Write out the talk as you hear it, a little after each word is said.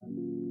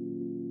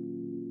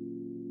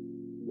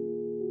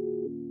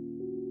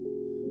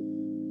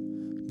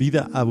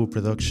Vida Abu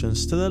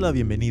Productions te da la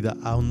bienvenida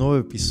a un nuevo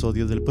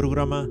episodio del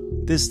programa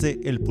Desde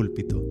el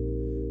Púlpito.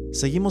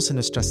 Seguimos en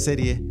nuestra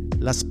serie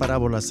Las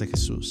Parábolas de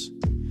Jesús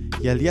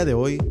y al día de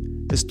hoy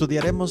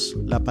estudiaremos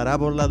la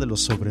parábola de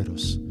los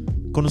obreros.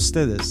 Con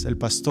ustedes, el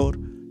pastor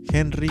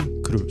Henry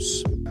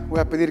Cruz. Voy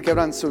a pedir que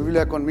abran su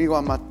Biblia conmigo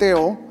a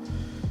Mateo,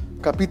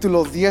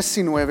 capítulo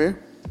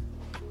 19.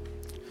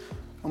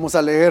 Vamos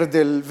a leer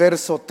del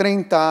verso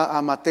 30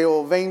 a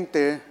Mateo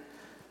 20,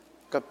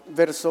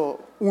 verso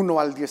 1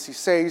 al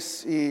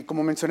 16. Y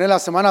como mencioné la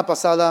semana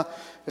pasada,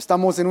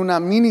 estamos en una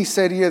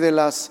miniserie de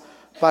las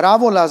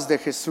parábolas de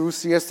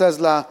Jesús. Y esta es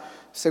la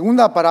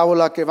segunda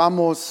parábola que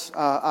vamos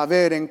a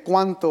ver en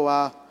cuanto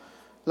a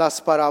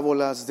las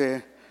parábolas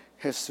de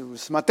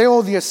Jesús.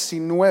 Mateo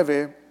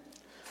 19,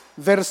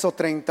 verso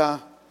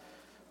 30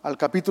 al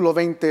capítulo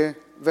 20,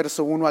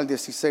 verso 1 al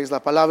 16. La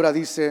palabra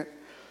dice: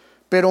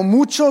 pero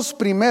muchos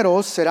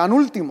primeros serán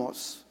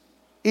últimos,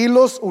 y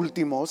los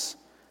últimos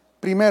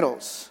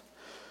primeros.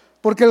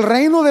 Porque el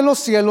reino de los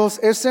cielos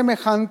es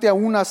semejante a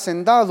un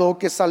hacendado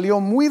que salió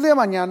muy de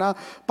mañana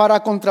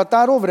para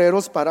contratar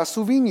obreros para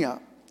su viña.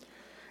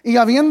 Y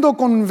habiendo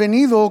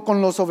convenido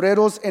con los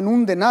obreros en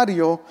un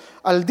denario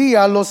al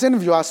día, los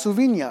envió a su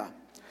viña.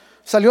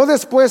 Salió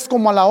después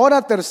como a la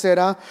hora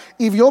tercera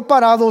y vio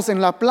parados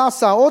en la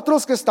plaza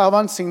otros que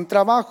estaban sin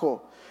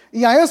trabajo.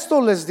 Y a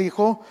esto les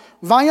dijo: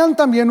 vayan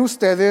también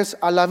ustedes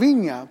a la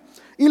viña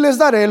y les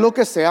daré lo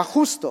que sea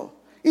justo.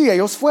 Y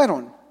ellos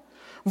fueron.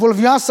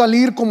 Volvió a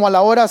salir como a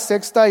la hora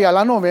sexta y a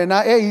la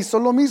novena e hizo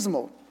lo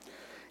mismo.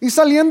 Y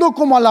saliendo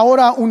como a la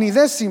hora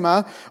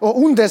undécima,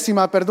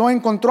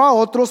 encontró a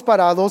otros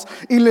parados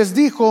y les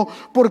dijo: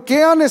 ¿por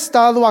qué han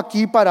estado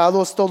aquí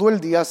parados todo el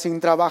día sin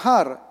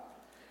trabajar?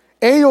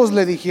 Ellos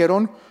le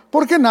dijeron: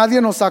 porque nadie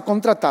nos ha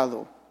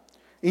contratado.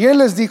 Y él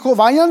les dijo: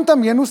 vayan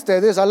también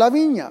ustedes a la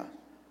viña.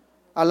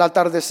 Al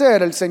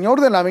atardecer, el señor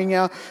de la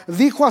viña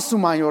dijo a su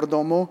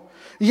mayordomo: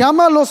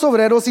 llama a los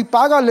obreros y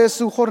págales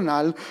su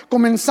jornal,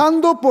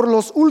 comenzando por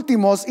los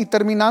últimos y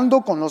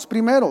terminando con los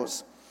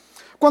primeros.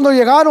 Cuando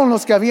llegaron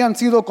los que habían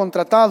sido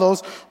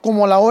contratados,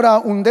 como a la hora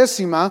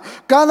undécima,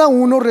 cada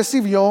uno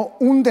recibió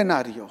un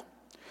denario.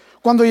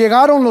 Cuando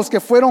llegaron los que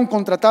fueron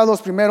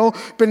contratados primero,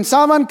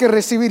 pensaban que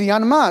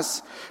recibirían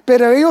más,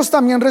 pero ellos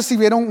también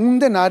recibieron un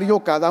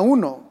denario cada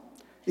uno.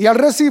 Y al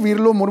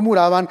recibirlo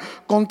murmuraban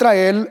contra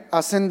el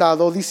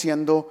hacendado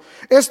diciendo: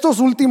 estos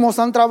últimos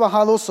han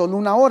trabajado solo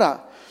una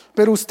hora,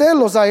 pero usted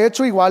los ha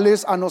hecho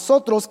iguales a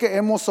nosotros que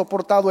hemos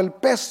soportado el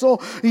peso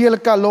y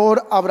el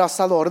calor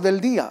abrasador del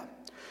día.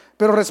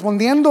 Pero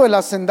respondiendo el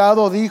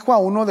hacendado dijo a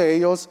uno de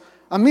ellos: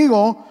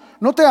 amigo,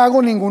 no te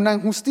hago ninguna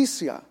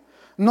injusticia.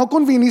 ¿No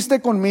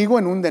conviniste conmigo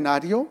en un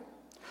denario?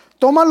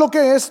 Toma lo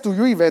que es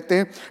tuyo y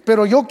vete,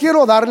 pero yo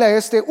quiero darle a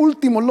este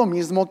último lo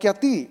mismo que a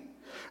ti.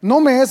 ¿No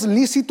me es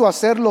lícito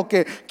hacer lo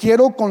que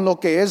quiero con lo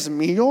que es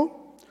mío?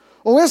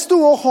 ¿O es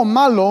tu ojo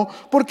malo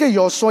porque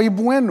yo soy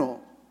bueno?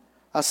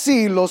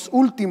 Así los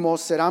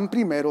últimos serán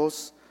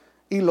primeros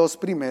y los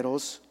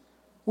primeros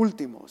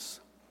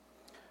últimos.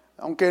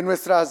 Aunque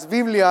nuestras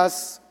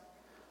Biblias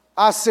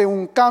hace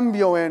un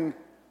cambio en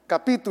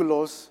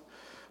capítulos,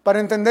 para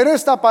entender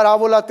esta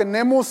parábola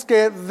tenemos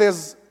que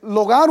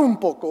deslogar un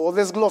poco o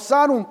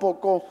desglosar un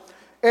poco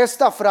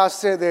esta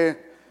frase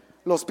de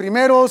los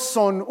primeros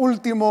son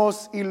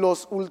últimos y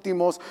los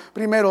últimos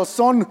primeros.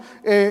 Son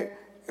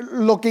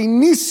lo que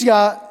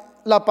inicia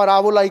la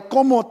parábola y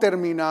cómo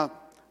termina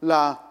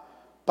la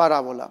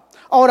parábola.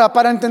 Ahora,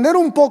 para entender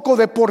un poco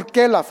de por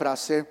qué la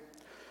frase,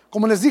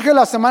 como les dije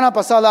la semana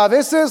pasada, a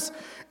veces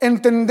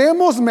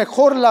entendemos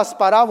mejor las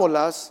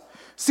parábolas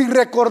si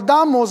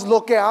recordamos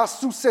lo que ha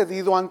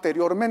sucedido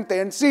anteriormente.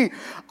 En sí,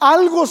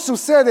 algo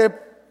sucede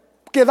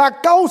que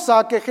da causa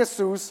a que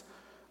Jesús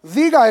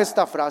diga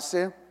esta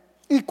frase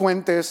y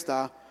cuente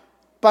esta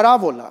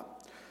parábola.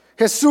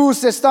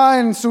 Jesús está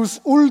en su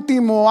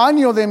último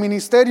año de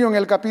ministerio en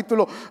el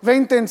capítulo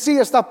 20 en sí.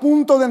 Está a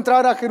punto de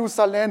entrar a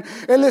Jerusalén.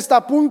 Él está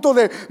a punto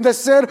de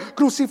ser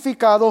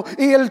crucificado.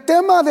 Y el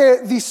tema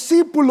de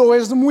discípulo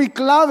es muy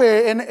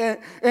clave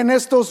en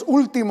estos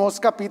últimos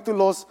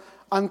capítulos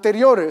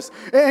anteriores.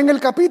 En el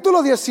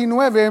capítulo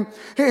 19,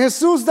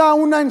 Jesús da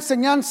una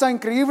enseñanza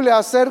increíble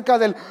acerca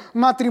del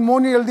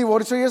matrimonio y el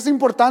divorcio. Y es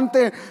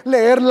importante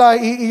leerla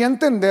y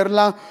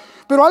entenderla.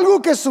 Pero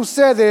algo que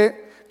sucede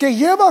que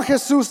lleva a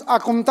Jesús a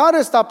contar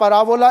esta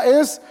parábola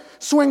es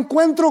su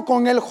encuentro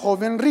con el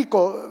joven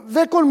rico.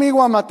 Ve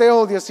conmigo a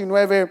Mateo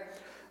 19,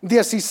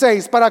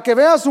 16 para que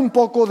veas un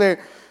poco de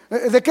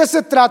qué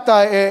se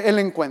trata el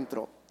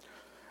encuentro.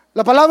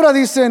 La palabra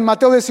dice en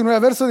Mateo 19,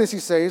 verso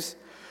 16: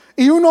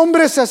 y un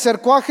hombre se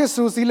acercó a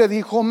Jesús y le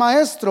dijo: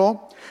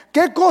 maestro,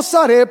 ¿qué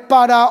cosa haré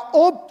para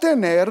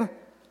obtener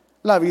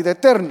la vida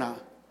eterna?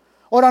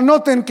 Ahora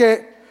noten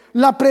que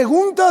la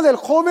pregunta del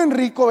joven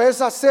rico es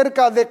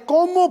acerca de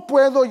cómo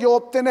puedo yo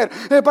obtener,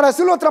 para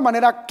decirlo de otra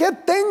manera, ¿qué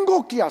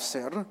tengo que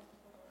hacer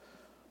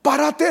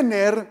para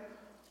tener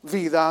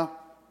vida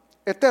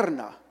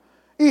eterna?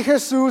 Y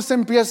Jesús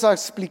empieza a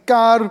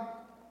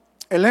explicar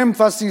el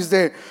énfasis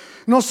de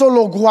No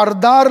solo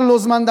guardar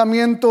los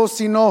mandamientos,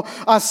 sino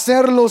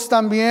hacerlos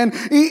también.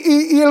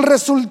 Y el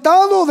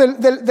resultado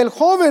del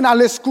joven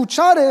al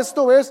escuchar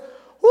esto es,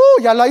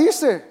 ya la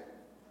hice.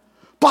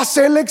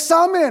 Pasé el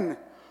examen.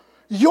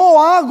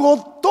 Yo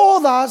hago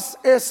todas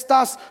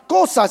estas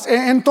cosas.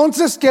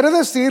 Entonces quiere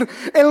decir,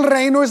 el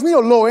reino es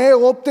mío, lo he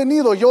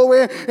obtenido.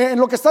 En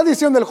lo que está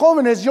diciendo el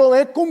joven es, yo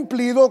he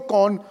cumplido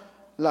con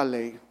la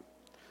ley.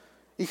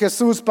 Y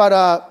Jesús,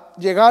 para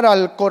llegar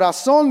al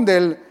corazón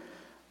del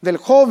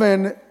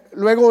joven,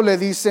 luego le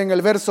dice en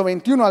el verso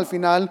 21 al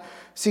final,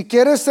 si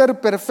quieres ser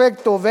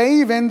perfecto, ve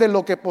y vende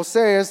lo que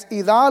posees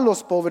y da a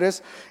los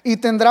pobres y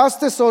tendrás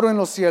tesoro en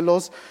los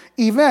cielos,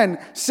 y ven,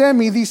 sé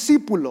mi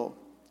discípulo.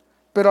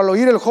 Pero al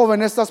oír el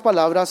joven estas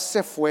palabras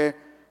se fue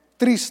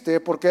triste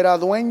porque era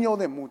dueño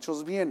de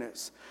muchos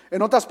bienes.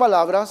 En otras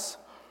palabras,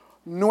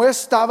 no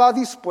estaba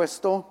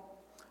dispuesto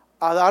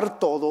a dar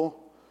todo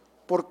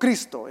por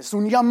Cristo. Es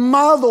un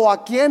llamado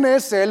a quien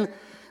es el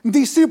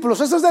discípulo.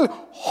 Ese es el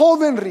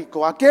joven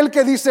rico, aquel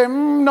que dice,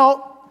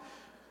 no,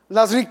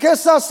 las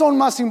riquezas son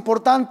más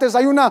importantes,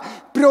 hay una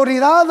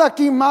prioridad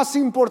aquí más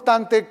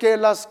importante que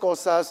las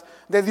cosas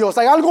de Dios.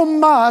 Hay algo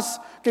más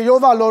que yo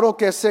valoro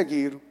que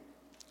seguir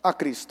a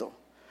Cristo.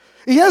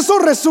 Y eso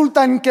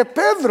resulta en que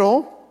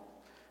Pedro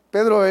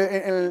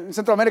en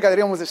Centroamérica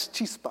diríamos es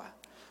chispa.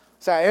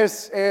 O sea,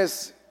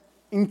 es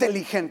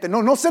inteligente,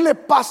 no se le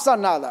pasa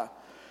nada.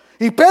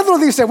 Y Pedro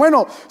dice,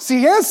 bueno,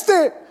 si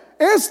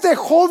este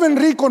joven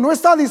rico no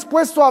está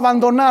dispuesto a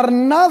abandonar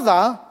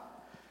nada,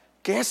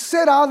 ¿qué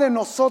será de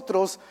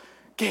nosotros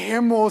que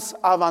hemos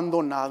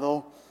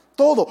abandonado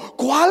todo?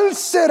 ¿Cuál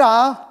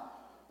será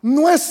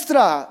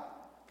nuestra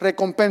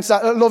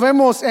recompensa? Lo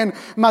vemos en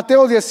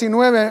Mateo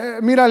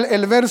 19, mira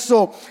el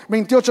verso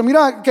 28,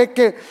 mira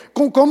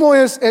cómo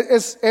es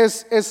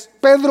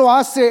Pedro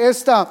hace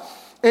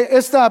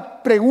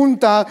esta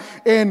pregunta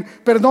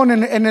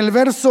en el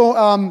verso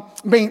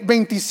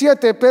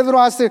 27. Pedro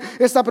hace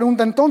esta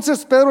pregunta.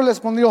 Entonces Pedro le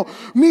respondió,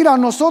 mira,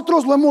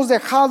 nosotros lo hemos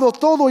dejado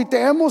todo y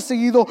te hemos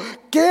seguido,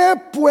 ¿qué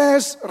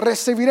pues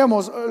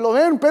recibiremos? ¿Lo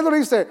ven? Pedro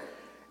dice,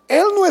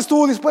 él no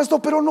estuvo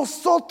dispuesto, pero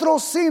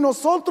nosotros sí,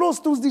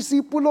 nosotros tus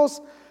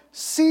discípulos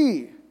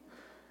sí.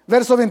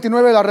 Verso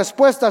 29, la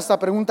respuesta a esta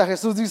pregunta,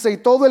 Jesús dice, y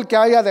todo el que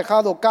haya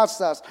dejado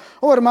casas,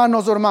 o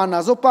hermanos o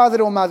hermanas, o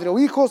padre o madre, o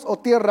hijos o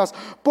tierras,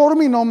 por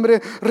mi nombre,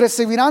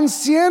 recibirán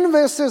 100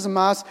 veces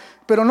más.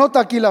 Pero nota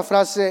aquí la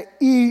frase,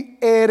 y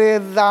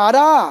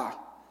heredará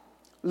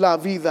la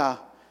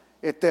vida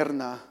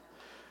eterna.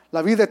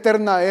 La vida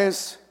eterna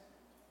es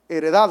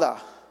heredada,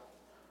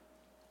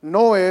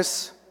 no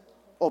es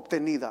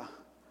obtenida.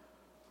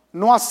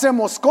 No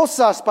hacemos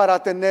cosas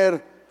para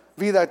tener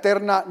vida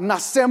eterna,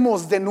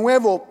 nacemos de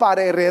nuevo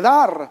para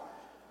heredar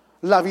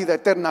la vida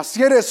eterna.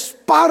 Si eres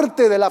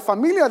parte de la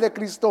familia de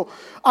Cristo,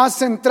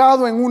 has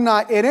entrado en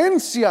una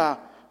herencia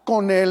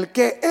con Él,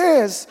 que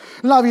es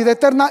la vida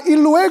eterna. Y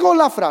luego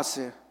la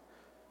frase,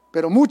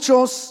 pero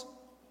muchos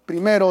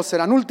primeros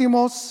serán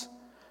últimos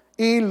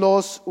y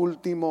los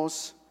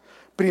últimos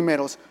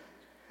primeros.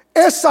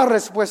 Esa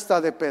respuesta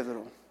de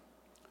Pedro,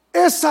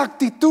 esa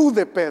actitud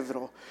de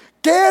Pedro,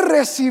 ¿qué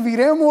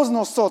recibiremos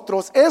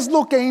nosotros? Es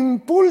lo que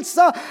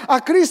impulsa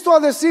a Cristo a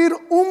decir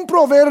un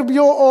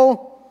proverbio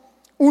o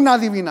una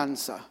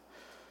adivinanza.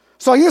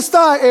 Ahí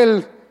está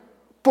el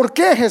por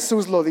qué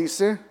Jesús lo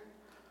dice.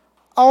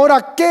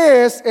 Ahora,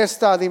 ¿qué es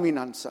esta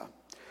adivinanza?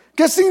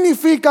 ¿Qué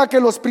significa que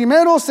los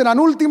primeros serán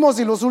últimos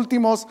y los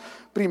últimos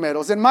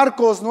primeros? En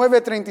Marcos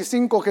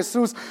 9:35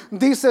 Jesús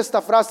dice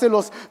esta frase,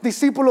 los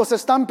discípulos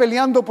están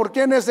peleando por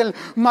quién es el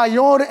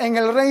mayor en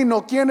el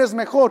reino, quién es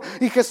mejor.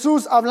 Y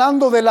Jesús,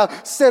 hablando de la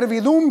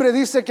servidumbre,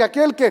 dice que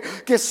aquel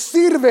que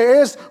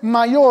sirve es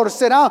mayor,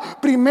 será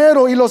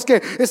primero, y los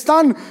que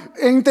están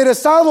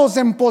interesados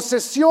en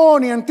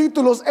posesión y en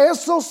títulos,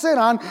 esos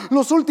serán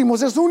los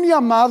últimos. Es un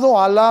llamado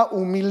a la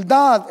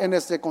humildad en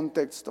este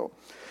contexto.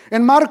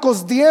 En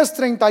Marcos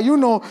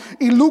 10:31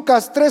 y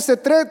Lucas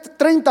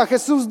 13:30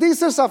 Jesús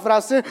dice esa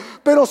frase,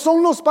 pero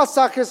son los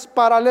pasajes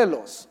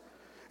paralelos.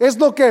 Es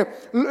lo que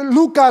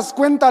Lucas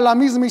cuenta, la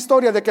misma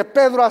historia de que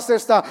Pedro hace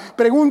esta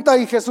pregunta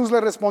y Jesús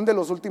le responde,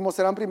 los últimos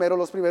serán primeros,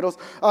 los primeros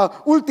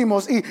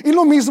últimos. Y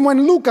lo mismo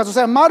en Lucas, o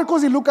sea,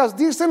 Marcos y Lucas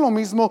dicen lo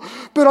mismo,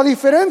 pero a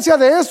diferencia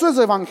de esos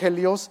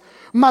evangelios,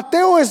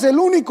 Mateo es el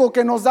único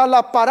que nos da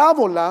la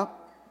parábola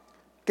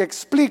que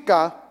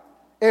explica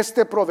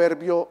este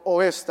proverbio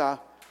o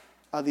esta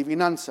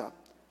adivinanza.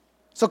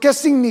 ¿Qué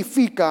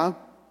significa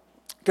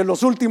que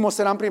los últimos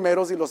serán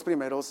primeros y los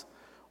primeros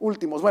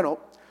últimos? Bueno,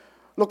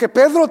 lo que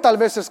Pedro tal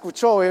vez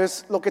escuchó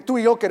es lo que tú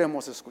y yo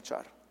queremos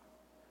escuchar.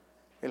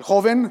 El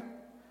joven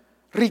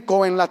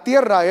rico en la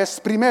tierra es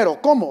primero.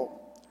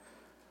 ¿Cómo?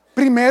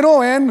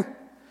 Primero en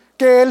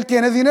que él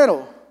tiene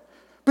dinero.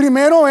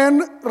 Primero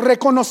en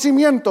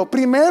reconocimiento,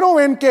 primero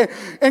en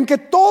que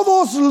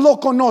todos lo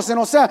conocen,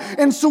 o sea,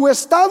 en su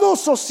estado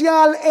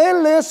social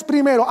él es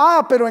primero.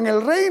 Pero en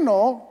el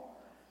reino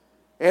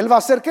él va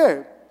a ser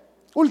 ¿qué?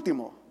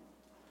 Último.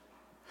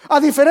 A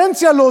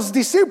diferencia de los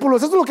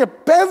discípulos, eso es lo que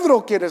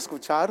Pedro quiere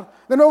escuchar.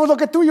 De nuevo es lo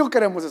que tú y yo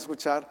queremos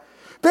escuchar.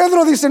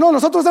 Pedro dice, no,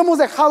 nosotros hemos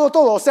dejado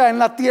todo. O sea, en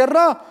la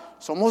tierra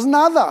somos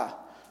nada.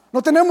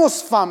 No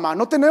tenemos fama,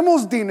 no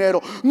tenemos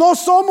dinero, no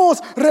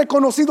somos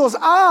reconocidos.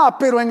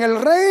 Pero en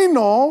el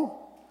reino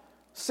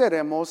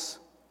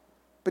seremos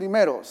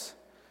primeros.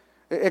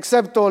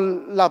 Excepto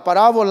la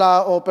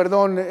parábola,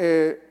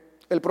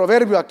 el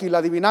proverbio aquí, la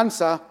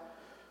adivinanza,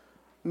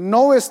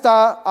 no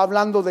está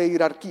hablando de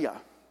jerarquía.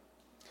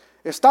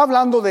 Está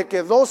hablando de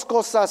que dos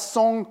cosas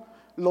son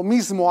lo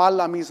mismo a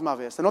la misma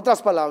vez. En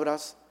otras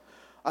palabras,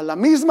 a la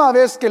misma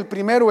vez que el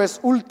primero es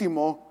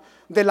último,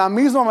 de la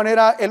misma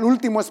manera el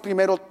último es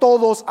primero,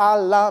 todos a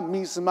la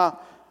misma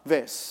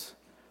vez.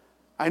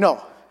 I know,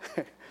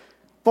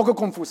 poco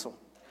confuso.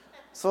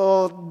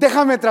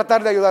 Déjame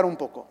tratar de ayudar un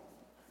poco.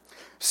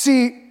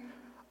 Si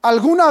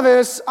alguna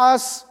vez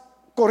has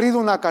corrido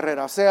una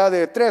carrera, sea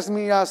de 3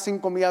 millas,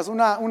 5 millas,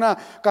 una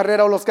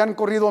carrera, o los que han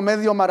corrido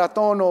medio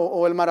maratón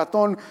o el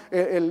maratón,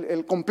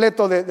 el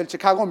completo del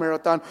Chicago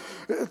Marathon,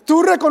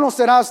 tú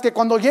reconocerás que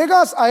cuando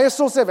llegas a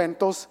esos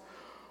eventos,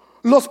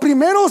 los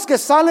primeros que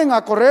salen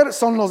a correr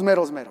son los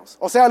meros.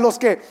 O sea, los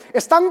que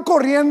están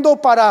corriendo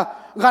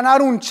para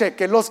ganar un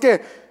cheque, los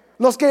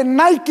que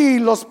Nike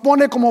los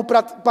pone como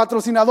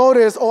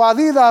patrocinadores, o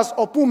Adidas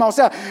o Puma. O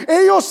sea,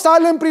 ellos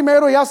salen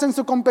primero y hacen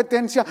su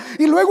competencia,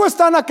 y luego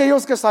están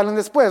aquellos que salen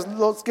después,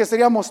 los que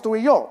seríamos tú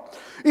y yo.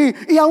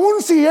 Y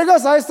aún si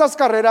llegas a estas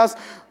carreras,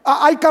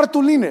 hay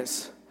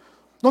cartulines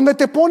donde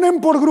te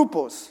ponen por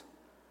grupos.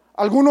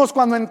 Algunos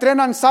cuando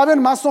entrenan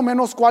saben más o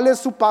menos cuál es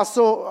su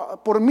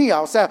paso por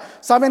milla, o sea,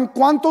 saben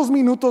cuántos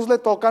minutos le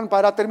tocan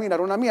para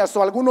terminar una milla.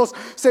 Algunos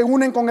se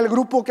unen con el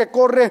grupo que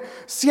corre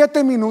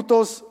 7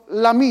 minutos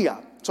la milla.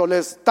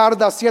 Les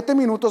tarda 7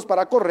 minutos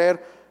para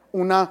correr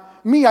una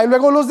milla. Y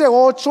luego los de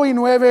 8 y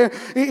 9,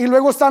 y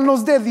luego están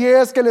los de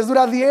 10 que les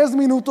dura 10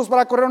 minutos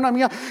para correr una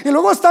milla. Y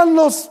luego están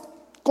los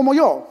como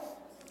yo,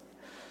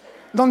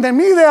 donde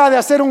mi idea de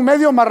hacer un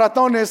medio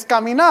maratón es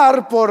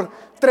caminar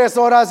por 3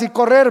 horas y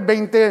correr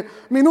 20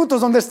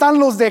 minutos, donde están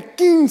los de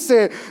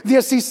 15,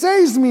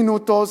 16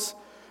 minutos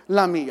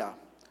la milla.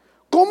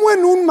 ¿Cómo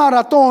en un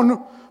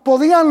maratón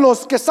podían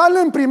los que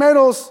salen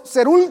primeros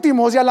ser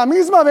últimos y a la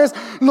misma vez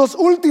los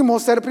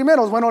últimos ser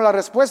primeros? Bueno, la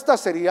respuesta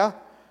sería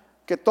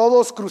que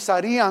todos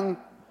cruzarían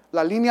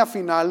la línea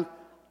final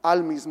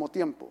al mismo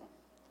tiempo.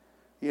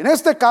 Y en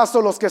este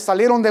caso, los que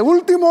salieron de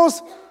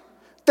últimos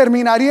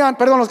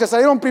los que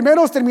salieron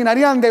primeros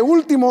terminarían de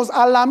últimos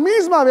a la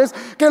misma vez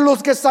que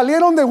los que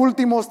salieron de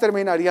últimos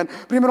terminarían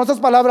primero. En otras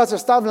palabras,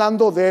 está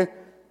hablando de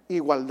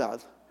igualdad,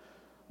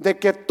 de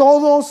que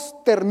todos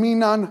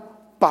terminan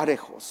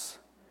parejos.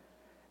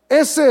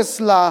 Ese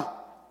es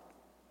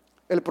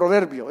el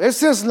proverbio,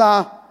 esa es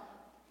la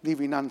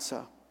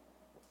adivinanza.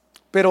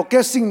 Pero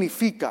 ¿qué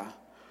significa?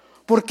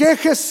 ¿Por qué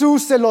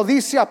Jesús se lo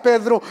dice a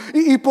Pedro?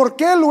 ¿Y por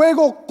qué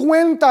luego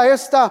cuenta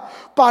esta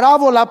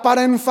parábola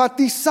para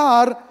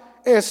enfatizar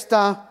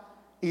esta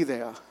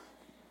idea?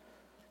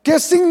 ¿Qué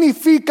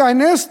significa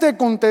en este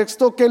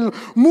contexto que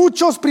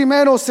muchos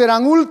primeros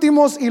serán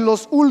últimos y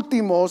los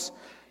últimos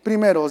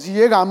primeros? Y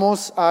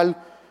llegamos al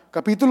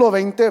capítulo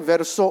 20,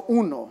 verso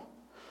 1.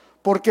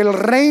 Porque el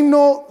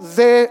reino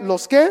de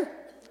los ¿qué?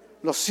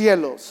 Los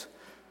cielos.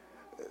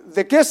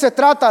 ¿De qué se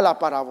trata la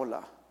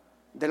parábola?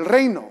 Del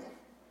reino.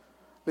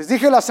 Les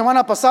dije la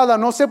semana pasada,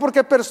 no sé por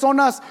qué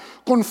personas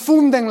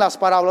confunden las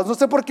parábolas, no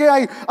sé por qué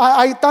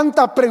hay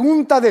tanta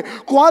pregunta de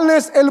cuál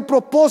es el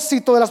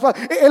propósito de las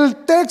parábolas.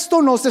 El texto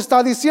nos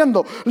está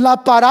diciendo, la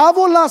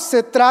parábola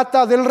se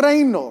trata del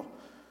reino,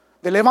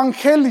 del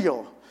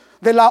evangelio,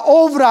 de la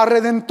obra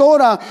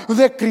redentora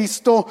de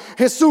Cristo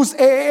Jesús.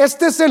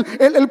 Este es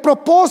el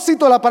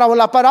propósito de la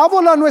parábola. La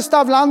parábola no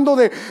está hablando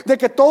de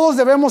que todos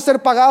debemos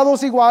ser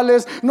pagados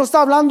iguales, no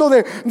está hablando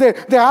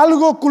de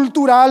algo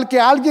cultural que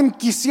alguien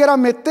quisiera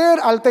meter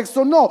al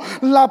texto. No,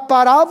 la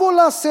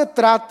parábola se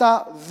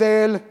trata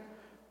del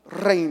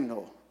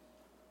reino.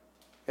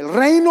 El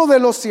reino de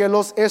los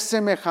cielos es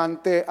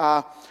semejante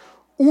a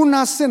un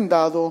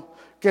hacendado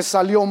que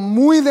salió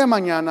muy de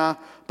mañana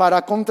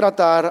para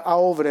contratar a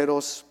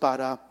obreros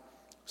para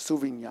su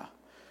viña.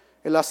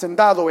 El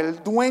hacendado,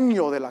 el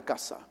dueño de la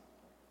casa,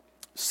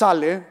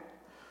 sale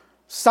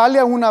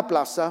a una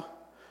plaza,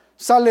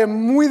 sale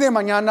muy de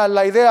mañana.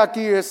 La idea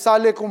aquí es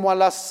sale como a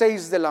las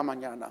 6 de la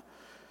mañana.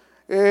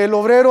 El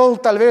obrero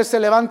tal vez se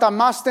levanta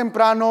más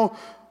temprano,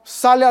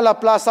 sale a la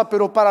plaza,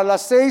 pero para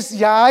las 6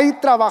 ya hay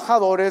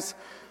trabajadores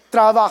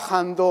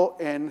trabajando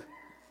en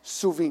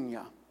su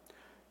viña.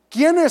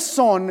 ¿Quiénes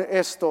son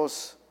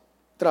estos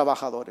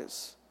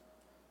trabajadores?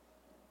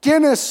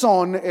 ¿Quiénes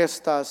son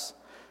estas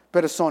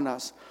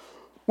personas?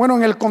 Bueno,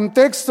 en el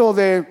contexto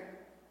de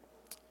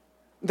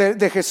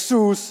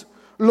Jesús,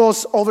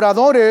 los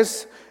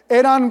obradores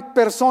eran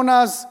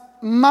personas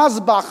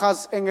más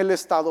bajas en el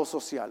estado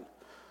social.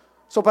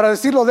 Para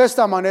decirlo de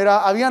esta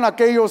manera, habían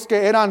aquellos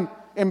que eran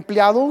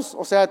empleados,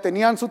 o sea,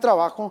 tenían su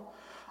trabajo.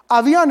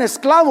 Habían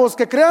esclavos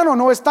que, crean o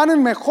no, están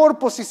en mejor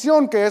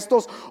posición que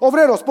estos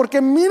obreros,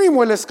 porque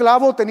mínimo el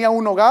esclavo tenía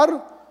un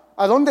hogar,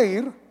 ¿a dónde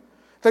ir?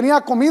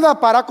 tenía comida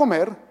para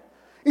comer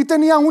y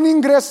tenía un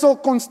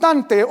ingreso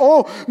constante,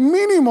 o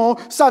mínimo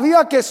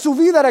sabía que su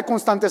vida era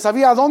constante,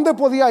 sabía a dónde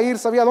podía ir,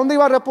 sabía dónde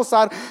iba a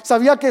reposar,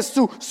 sabía que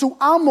su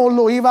amo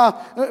lo iba a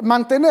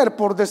mantener,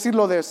 por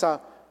decirlo de esa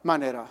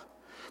manera.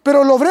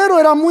 Pero el obrero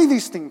era muy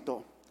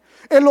distinto.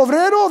 El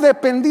obrero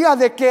dependía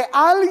de que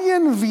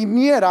alguien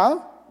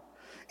viniera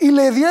y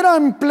le diera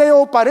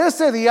empleo para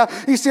ese día,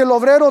 y si el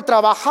obrero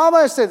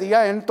trabajaba ese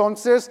día,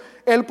 entonces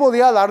él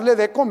podía darle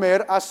de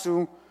comer a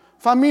su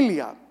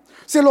familia.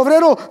 Si el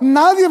obrero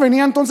nadie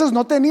venía, entonces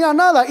no tenía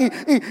nada.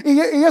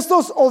 Y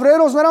estos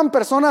obreros no eran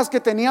personas que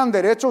tenían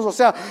derechos. O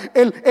sea,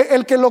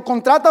 el que lo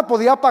contrata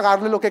podía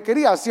pagarle lo que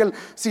quería. Si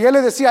él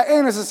le decía,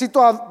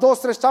 necesito a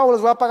 2, 3 chavos,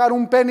 les voy a pagar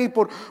un penny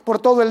por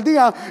todo el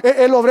día,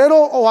 el obrero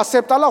o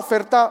acepta la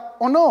oferta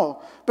o no.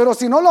 Pero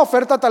si no la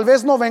oferta, tal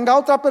vez no venga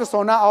otra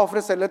persona a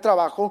ofrecerle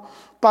trabajo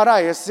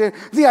para ese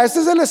día. Ese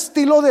es el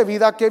estilo de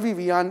vida que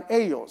vivían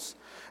ellos.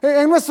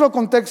 En nuestro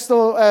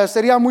contexto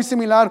sería muy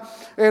similar.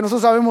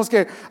 Nosotros sabemos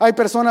que hay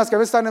personas que a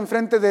veces están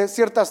enfrente de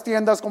ciertas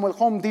tiendas como el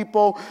Home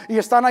Depot y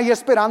están ahí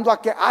esperando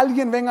a que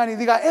alguien venga y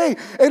diga, hey,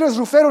 eres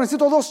rufero,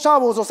 necesito 2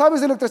 chavos, o sabes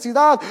de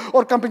electricidad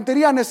o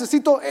carpintería,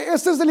 necesito.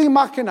 Esta es la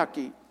imagen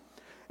aquí.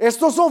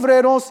 Estos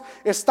obreros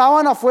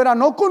estaban afuera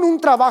no con un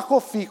trabajo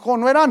fijo,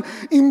 no eran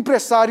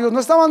empresarios, no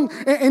estaban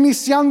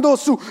iniciando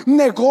su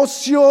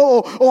negocio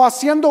o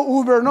haciendo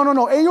Uber.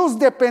 No, ellos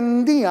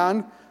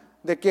dependían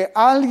de que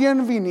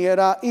alguien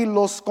viniera y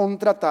los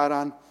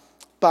contrataran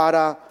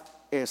para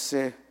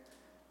ese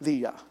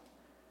día.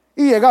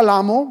 Y llega el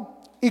amo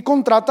y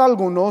contrata a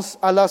algunos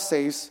a las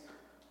 6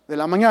 de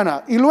la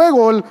mañana. Y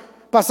luego el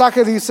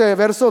pasaje dice,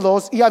 verso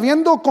 2, y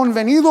habiendo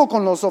convenido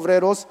con los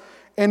obreros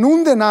en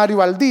un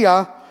denario al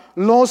día,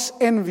 los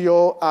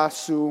envió a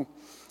su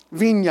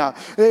viña.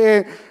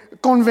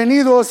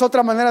 Convenido es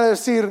otra manera de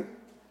decir,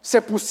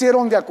 se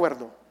pusieron de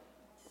acuerdo.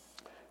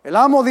 El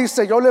amo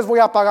dice, yo les voy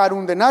a pagar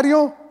un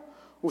denario,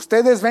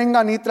 ustedes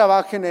vengan y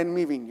trabajen en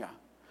mi viña.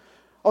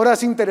 Ahora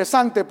es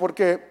interesante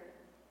porque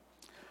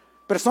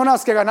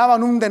personas que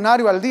ganaban un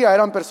denario al día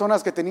eran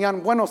personas que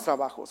tenían buenos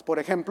trabajos. Por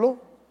ejemplo,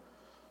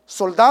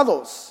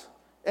 soldados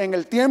en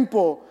el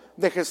tiempo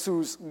de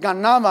Jesús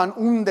ganaban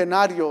un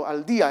denario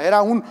al día.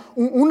 Era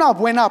una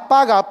buena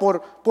paga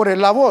por el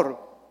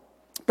labor.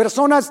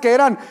 Personas que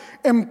eran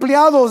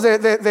empleados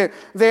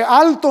de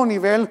alto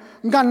nivel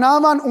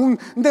ganaban un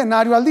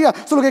denario al día.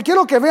 Lo que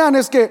quiero que vean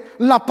es que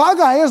la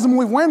paga es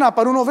muy buena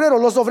para un obrero.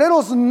 Los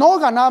obreros no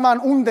ganaban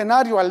un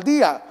denario al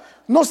día,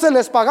 no se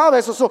les pagaba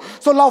eso.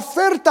 La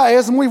oferta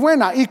es muy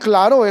buena. Y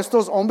claro,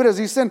 estos hombres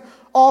dicen,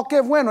 oh,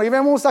 qué bueno. Y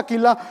vemos aquí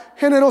la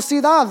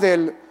generosidad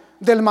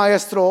del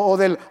maestro o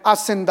del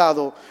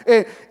hacendado,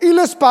 y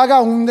les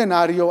paga un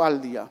denario al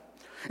día.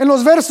 En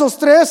los versos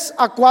 3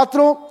 a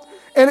 4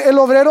 el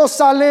obrero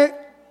sale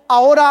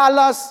ahora a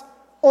las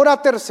hora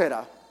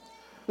tercera.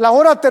 La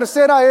hora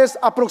tercera es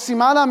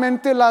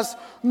aproximadamente las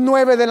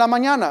 9 de la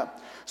mañana.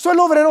 El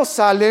obrero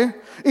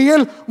sale y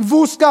él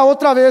busca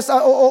otra vez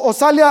o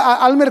sale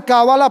al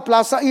mercado, a la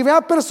plaza, y ve a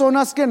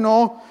personas que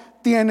no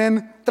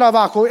tienen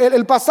trabajo.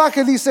 El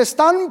pasaje dice,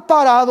 están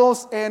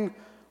parados en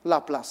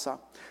la plaza.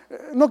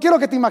 No quiero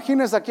que te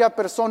imagines aquí a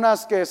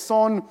personas que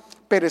son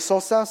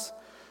perezosas,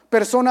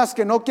 personas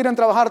que no quieren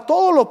trabajar.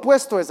 Todo lo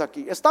opuesto es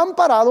aquí. Están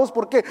parados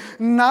porque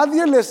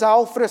nadie les ha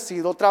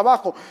ofrecido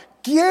trabajo.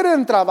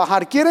 Quieren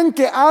trabajar, quieren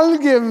que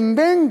alguien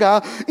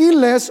venga y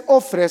les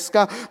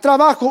ofrezca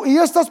trabajo. Y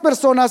estas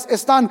personas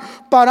están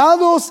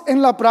parados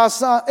en la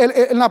plaza,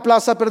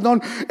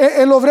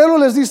 El obrero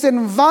les dice,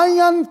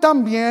 vayan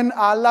también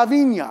a la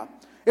viña.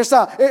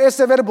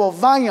 Ese verbo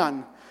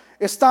vayan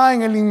está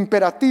en el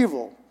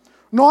imperativo.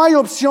 No hay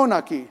opción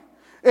aquí.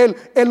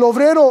 El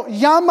obrero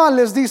llama,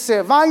 les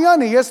dice,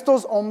 vayan, y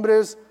estos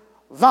hombres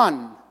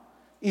van.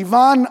 Y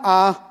van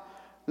a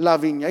la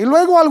viña. Y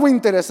luego algo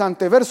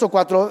interesante, verso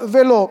 4,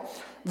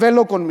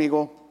 velo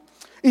conmigo.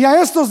 Y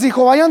a estos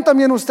dijo, vayan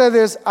también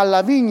ustedes a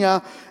la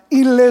viña,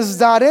 y les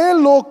daré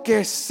lo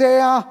que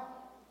sea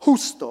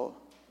justo.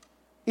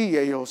 Y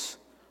ellos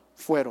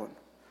fueron.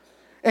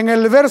 En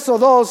el verso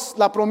 2,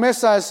 la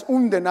promesa es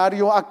un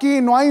denario. Aquí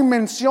no hay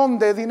mención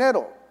de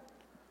dinero.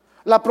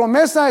 La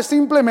promesa es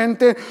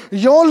simplemente,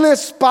 yo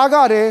les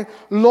pagaré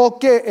lo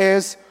que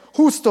es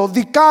justo.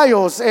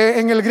 Dikaios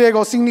en el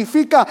griego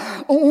significa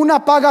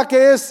una paga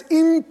que es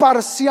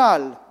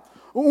imparcial,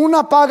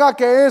 una paga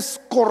que es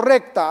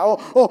correcta,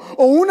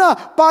 o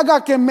una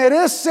paga que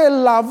merece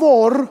el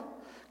labor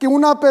que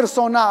una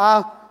persona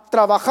ha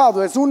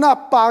trabajado. Es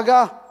una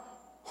paga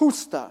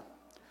justa.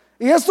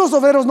 Y estos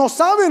obreros no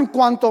saben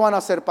cuánto van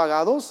a ser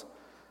pagados,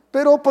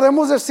 pero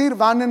podemos decir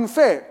van en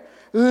fe.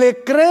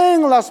 Le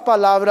creen las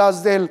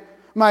palabras del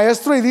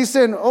maestro y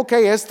dicen, ok,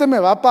 este me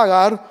va a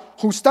pagar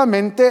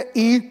justamente,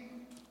 y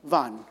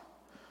van.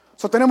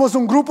 Tenemos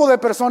un grupo de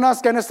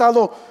personas que han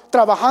estado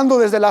trabajando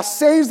desde las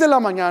 6 de la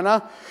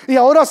mañana, y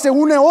ahora se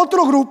une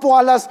otro grupo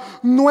a las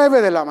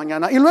 9 de la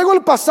mañana. Y luego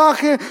el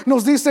pasaje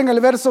nos dice en el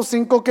verso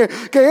 5 que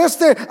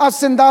este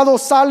hacendado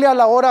sale a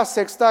la hora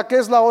sexta. ¿Qué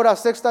es la hora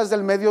sexta? Es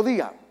del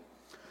mediodía.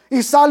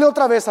 Y sale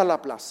otra vez a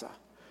la plaza.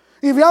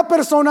 Y ve a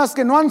personas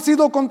que no han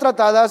sido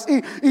contratadas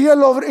y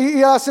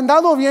el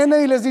hacendado viene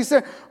y les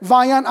dice,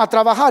 vayan a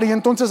trabajar. Y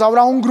entonces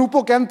habrá un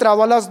grupo que ha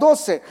entrado a las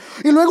 12.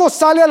 Y luego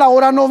sale a la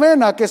hora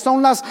 9, que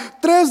son las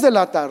 3 de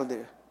la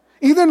tarde.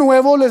 Y de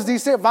nuevo les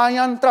dice,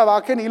 vayan,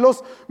 trabajen, y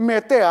los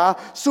mete a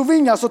su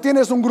viña. O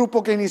tienes un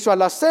grupo que inició a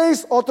las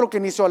 6, otro que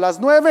inició a las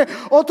 9,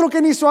 otro que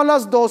inició a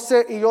las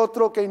 12 y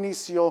otro que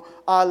inició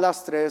a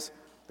las 3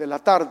 de la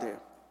tarde.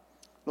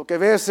 Lo que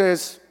ves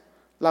es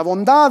la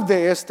bondad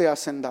de este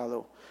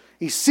hacendado.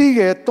 Y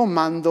sigue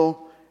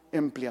tomando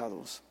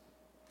empleados.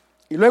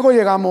 Y luego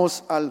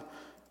llegamos al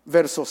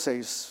verso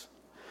 6.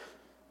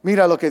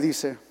 Mira lo que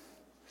dice.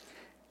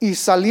 Y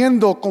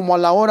saliendo como a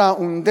la hora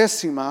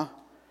 11,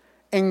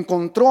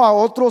 encontró a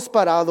otros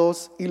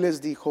parados y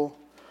les dijo,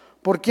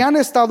 ¿por qué han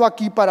estado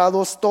aquí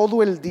parados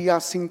todo el día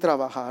sin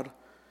trabajar?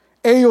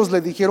 Ellos le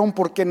dijeron,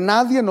 porque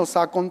nadie nos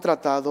ha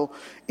contratado.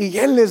 Y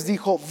él les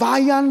dijo,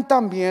 vayan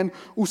también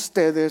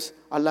ustedes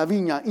a la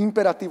viña.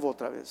 Imperativo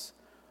otra vez.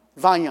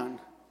 Vayan.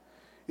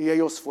 Y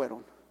ellos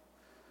fueron.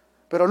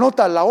 Pero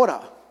nota la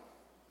hora.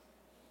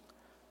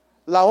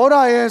 La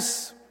hora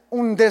es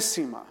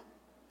 11.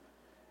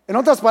 En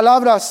otras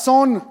palabras,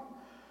 son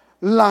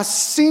las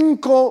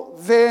 5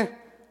 de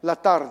la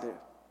tarde.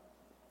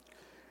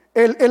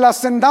 El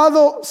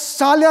hacendado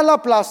sale a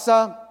la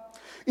plaza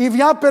y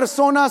ve a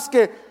personas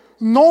que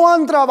no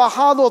han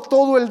trabajado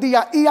todo el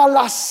día, y a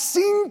las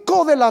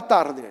 5 de la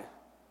tarde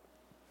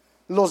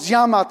los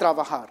llama a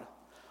trabajar.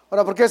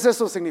 Ahora, ¿por qué es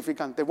eso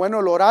significante? Bueno,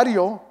 el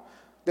horario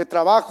de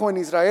trabajo en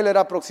Israel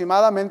era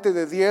aproximadamente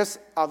de 10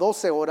 a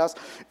 12 horas.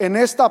 En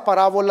esta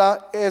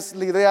parábola es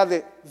la idea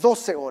de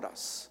 12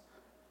 horas.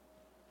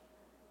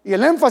 Y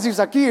el énfasis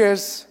aquí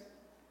es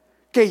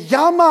que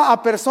llama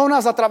a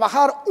personas a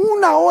trabajar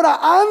 1 hora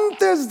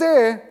antes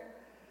de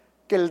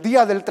que el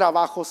día del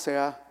trabajo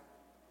sea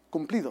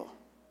cumplido.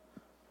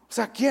 O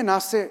sea, ¿quién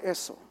hace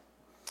eso?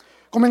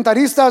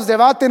 Comentaristas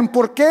debaten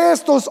por qué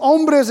estos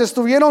hombres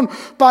estuvieron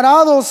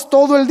parados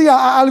todo el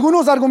día.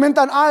 Algunos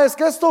argumentan, es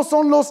que estos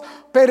son los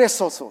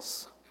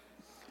perezosos.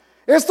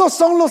 Estos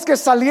son los que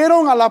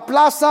salieron a la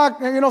plaza,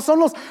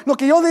 son lo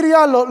que yo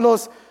diría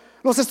los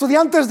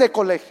estudiantes de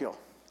colegio,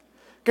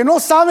 que no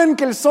saben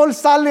que el sol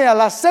sale a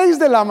las 6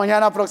 de la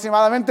mañana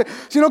aproximadamente,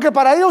 sino que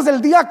para ellos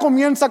el día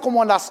comienza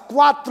como a las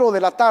 4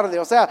 de la tarde.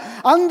 O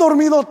sea, han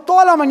dormido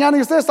toda la mañana,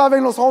 y ustedes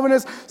saben, los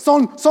jóvenes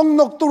son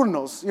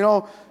nocturnos,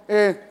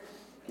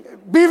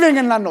 viven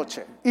en la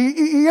noche.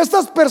 Y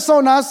estas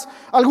personas,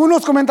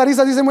 algunos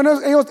comentaristas dicen, bueno,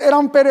 ellos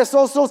eran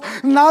perezosos,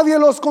 nadie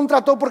los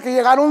contrató porque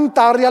llegaron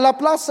tarde a la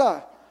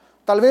plaza.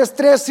 Tal vez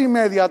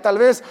 3:30, tal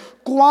vez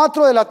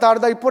 4 de la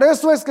tarde, y por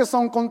eso es que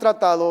son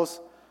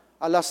contratados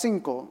a las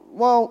 5.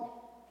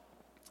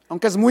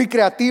 Aunque es muy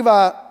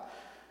creativa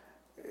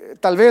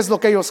tal vez lo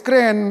que ellos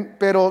creen,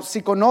 pero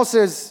si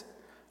conoces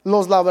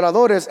los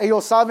labradores,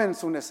 ellos saben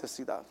su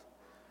necesidad.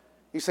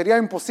 Y sería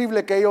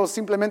imposible que ellos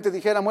simplemente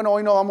dijeran, bueno,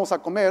 hoy no vamos a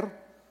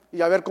comer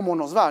y a ver cómo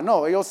nos va.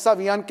 No, ellos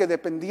sabían que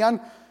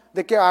dependían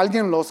de que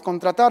alguien los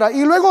contratara.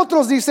 Y luego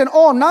otros dicen,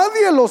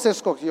 nadie los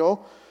escogió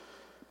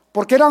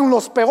porque eran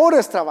los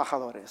peores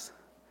trabajadores.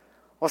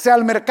 O sea,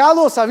 el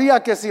mercado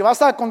sabía que si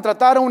vas a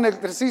contratar a un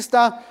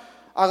electricista,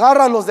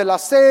 agarra los de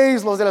las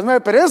 6, los de las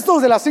 9, pero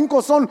estos de las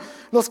 5 son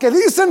los que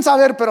dicen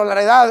saber, pero la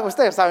realidad,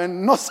 ustedes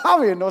saben, no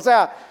saben. O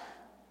sea,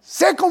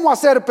 sé cómo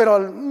hacer, pero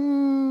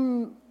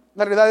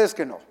la realidad es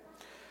que no.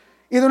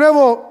 Y de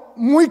nuevo,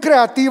 muy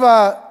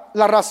creativa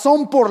la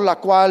razón por la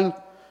cual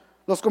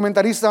los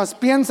comentaristas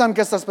piensan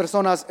que estas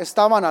personas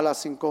estaban a las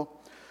 5.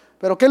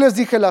 Pero ¿qué les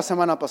dije la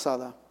semana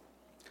pasada?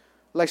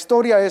 La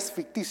historia es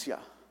ficticia.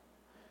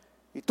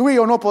 Y tú y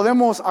yo no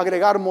podemos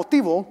agregar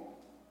motivo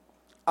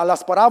a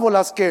las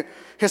parábolas que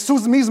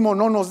Jesús mismo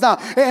no nos da.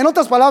 En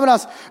otras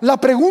palabras, la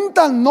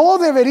pregunta no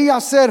debería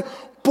ser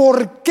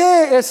 ¿por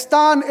qué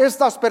están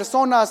estas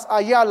personas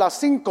allá a las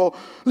 5?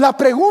 La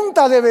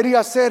pregunta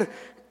debería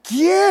ser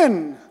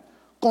 ¿quién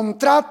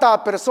contrata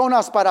a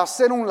personas para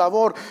hacer un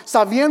labor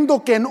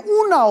sabiendo que en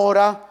 1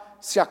 hora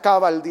se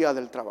acaba el día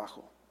del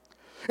trabajo?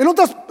 En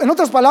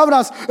otras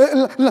palabras,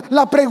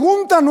 la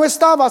pregunta no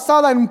está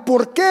basada en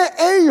por qué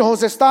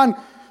ellos están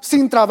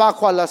sin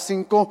trabajo a las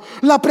 5.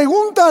 La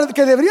pregunta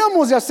que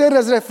deberíamos de hacer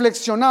es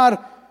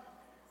reflexionar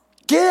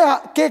 ¿qué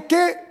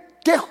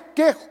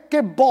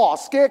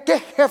boss,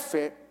 qué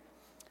jefe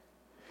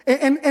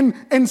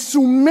en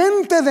su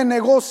mente de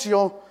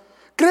negocio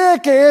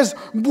cree que es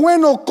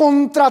bueno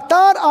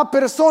contratar a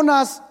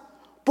personas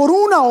por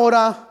 1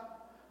 hora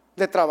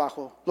de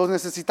trabajo? ¿Los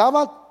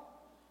necesitaba?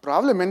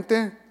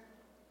 Probablemente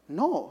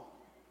no.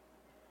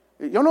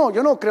 Yo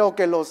no creo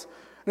que los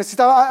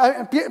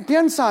necesitaba.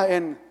 Piensa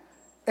en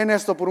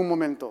esto por un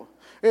momento.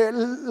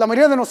 La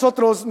mayoría de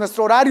nosotros,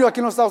 nuestro horario aquí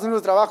en los Estados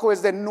Unidos de trabajo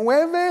es de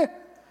 9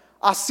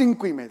 a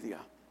 5:30.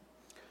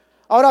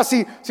 Ahora,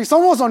 si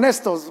somos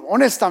honestos,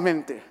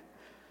 honestamente,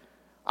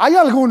 hay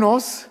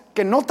algunos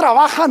que no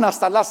trabajan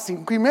hasta las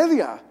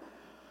 5:30.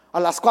 A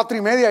las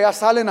 4:30 ya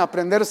salen a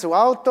prender su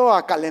auto,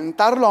 a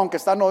calentarlo, aunque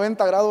está a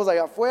 90 grados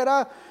allá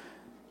afuera.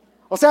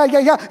 O sea,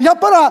 ya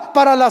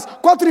para las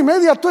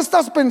 4:30 tú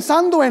estás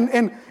pensando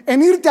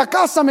en irte a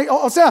casa.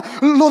 O sea,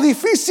 lo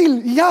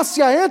difícil ya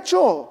se ha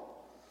hecho.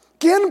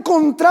 ¿Quién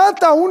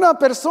contrata a una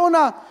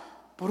persona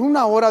por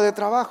 1 hora de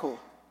trabajo?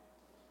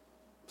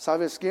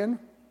 ¿Sabes quién?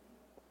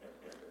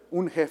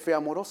 Un jefe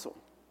amoroso.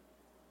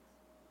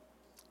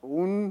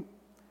 Un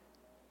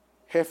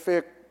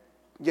jefe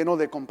lleno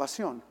de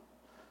compasión.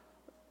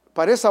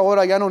 Para esa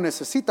hora ya no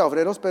necesita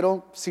obreros,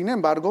 pero sin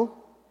embargo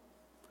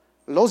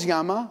los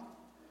llama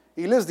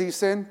y les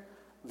dicen: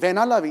 ven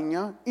a la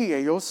viña, y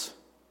ellos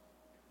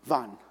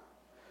van.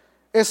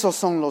 Esos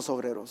son los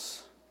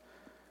obreros.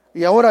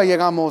 Y ahora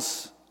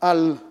llegamos a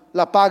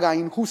la paga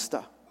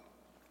injusta.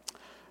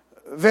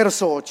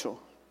 Verso 8.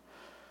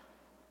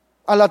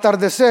 Al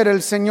atardecer,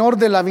 el señor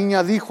de la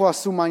viña dijo a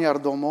su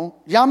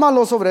mayordomo: llama a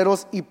los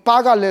obreros y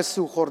págales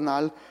su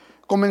jornal,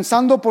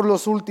 comenzando por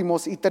los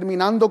últimos y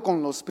terminando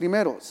con los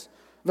primeros.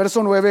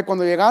 Verso 9.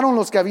 Cuando llegaron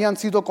los que habían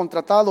sido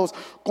contratados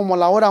como a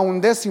la hora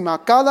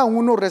 1:10, cada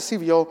uno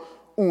recibió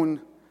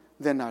un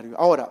denario.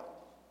 Ahora,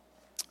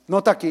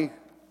 nota aquí,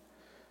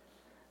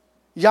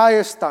 ya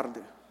es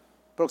tarde,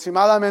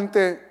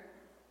 aproximadamente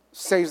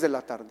 6 de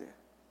la tarde,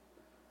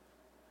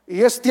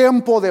 y es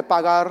tiempo de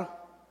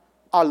pagar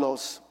a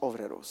los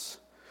obreros.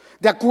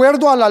 De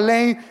acuerdo a la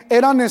ley,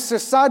 era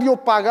necesario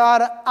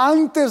pagar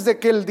antes de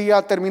que el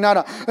día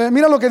terminara.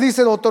 Mira lo que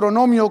dice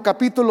Deuteronomio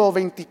capítulo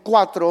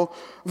 24,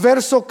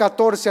 verso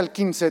 14 al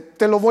 15.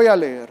 Te lo voy a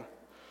leer.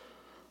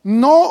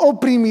 No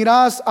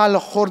oprimirás al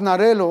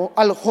jornalero,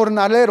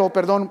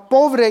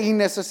 pobre y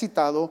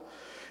necesitado,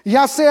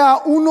 ya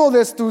sea uno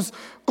de tus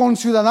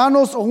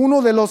conciudadanos o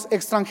uno de los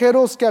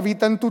extranjeros que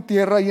habitan tu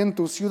tierra y en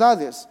tus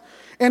ciudades.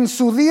 En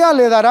su día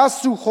le darás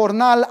su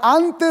jornal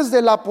antes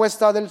de la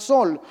puesta del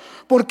sol,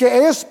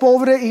 porque es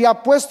pobre y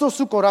ha puesto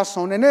su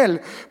corazón en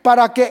él,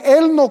 para que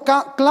él no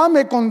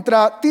clame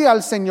contra ti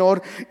al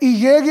Señor y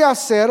llegue a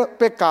ser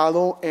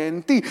pecado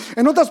en ti.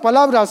 En otras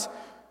palabras,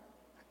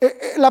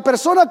 la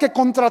persona que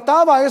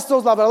contrataba a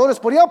estos labradores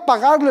podía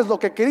pagarles lo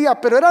que quería,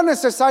 pero era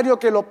necesario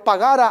que lo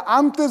pagara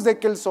antes de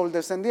que el sol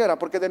descendiera,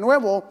 porque de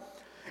nuevo,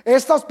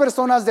 estas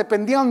personas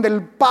dependían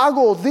del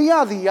pago día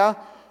a día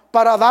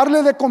para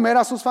darle de comer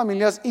a sus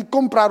familias y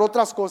comprar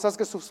otras cosas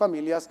que sus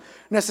familias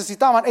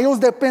necesitaban.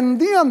 Ellos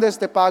dependían de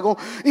este pago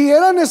y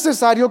era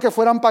necesario que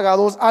fueran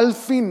pagados al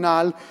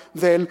final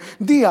del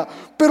día.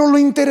 Pero lo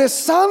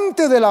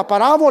interesante de la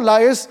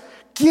parábola es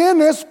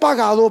quién es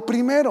pagado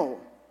primero.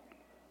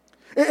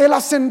 El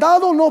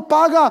hacendado no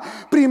paga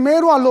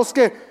primero a los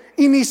que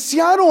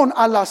iniciaron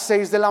a las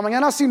 6 de la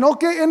mañana, sino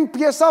que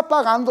empieza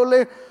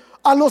pagándole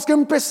a los que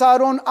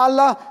empezaron a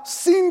las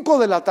 5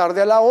 de la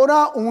tarde, a la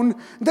hora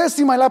 1:10.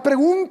 Y la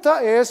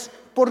pregunta es: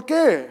 ¿por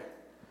qué?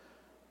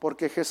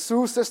 Porque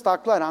Jesús está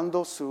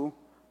aclarando su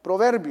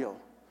proverbio.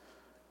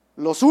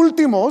 Los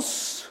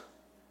últimos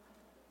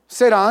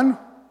serán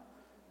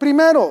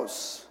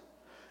primeros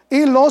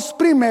y los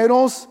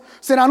primeros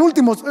serán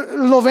últimos.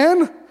 ¿Lo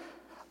ven?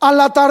 Al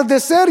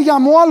atardecer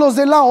llamó a los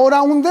de la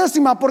hora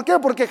 1:10. ¿Por qué?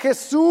 Porque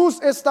Jesús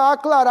está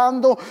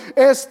aclarando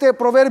este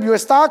proverbio,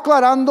 está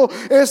aclarando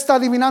esta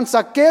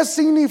adivinanza. ¿Qué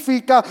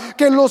significa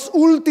que los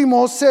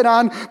últimos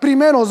serán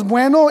primeros?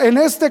 Bueno, en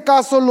este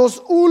caso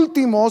los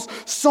últimos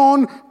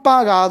son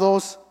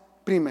pagados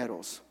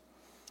primeros.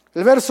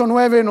 El verso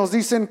 9 nos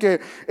dicen que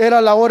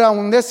era la hora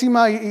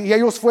 1:10 y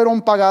ellos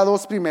fueron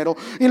pagados primero.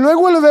 Y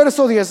luego el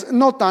verso 10,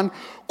 notan,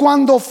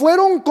 cuando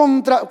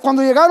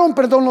llegaron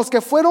los que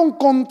fueron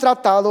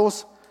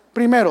contratados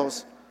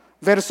primeros.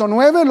 Verso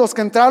 9, los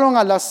que entraron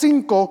a las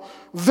 5.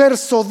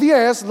 Verso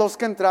 10, los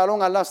que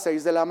entraron a las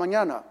 6 de la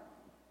mañana.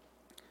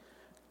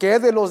 ¿Qué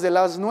de los de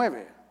las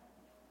 9?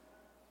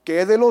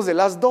 ¿Qué de los de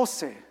las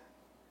 12?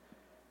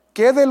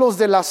 ¿Qué de los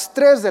de las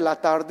 3 de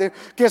la tarde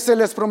que se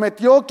les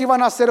prometió que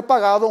iban a ser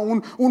pagados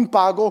un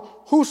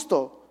pago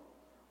justo?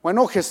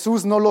 Bueno,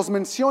 Jesús no los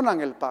menciona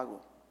en el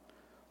pago.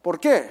 ¿Por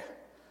qué?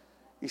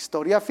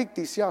 Historia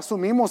ficticia,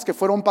 asumimos que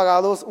fueron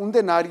pagados un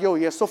denario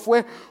y eso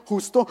fue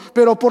justo.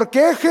 Pero ¿por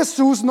qué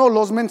Jesús no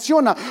los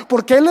menciona?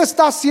 Porque Él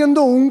está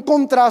haciendo un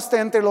contraste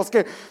entre los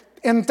que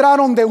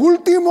entraron de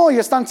último y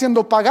están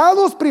siendo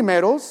pagados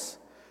primeros,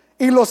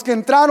 y los que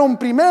entraron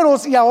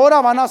primeros y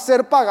ahora van a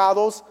ser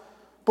pagados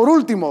por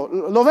último.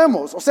 Lo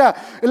vemos. O sea,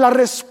 la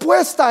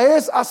respuesta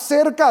es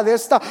acerca de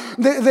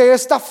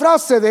esta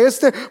frase, de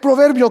este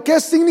proverbio. ¿Qué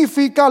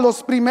significa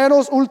los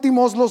primeros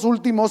últimos, los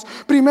últimos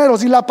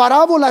primeros? Y la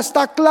parábola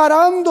está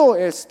aclarando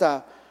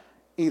esta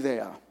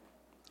idea.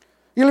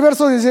 Y el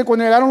verso dice: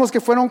 cuando llegaron los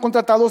que fueron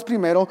contratados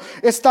primero,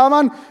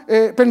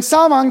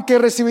 pensaban que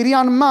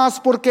recibirían más,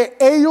 porque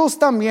ellos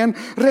también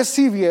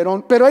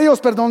recibieron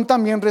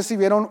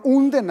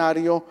un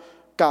denario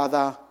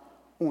cada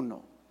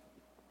uno.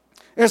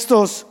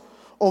 Estos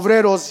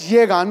obreros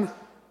llegan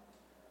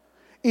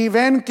y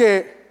ven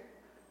que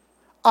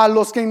a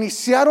los que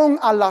iniciaron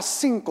a las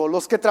 5,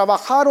 los que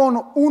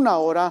trabajaron 1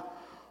 hora,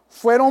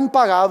 fueron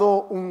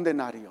pagados un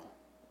denario.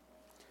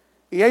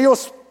 Y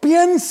ellos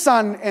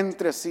piensan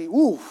entre sí: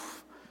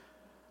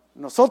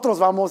 nosotros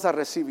vamos a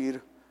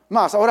recibir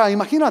más. Ahora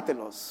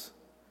imagínatelos.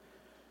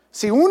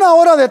 Si 1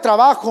 hora de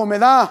trabajo me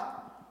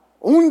da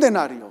 1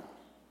 denario,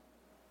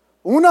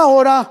 1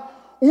 hora,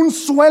 un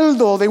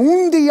sueldo de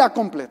un día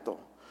completo,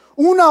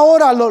 1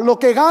 hora lo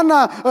que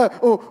gana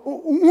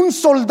un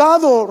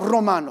soldado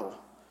romano.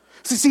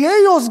 Si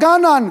ellos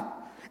ganan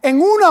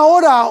en 1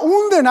 hora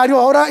 1 denario,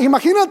 ahora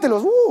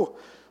imagínatelos,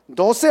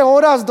 12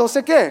 horas,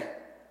 12 ¿qué?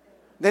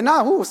 De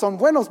nada, son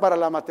buenos para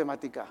la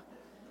matemática.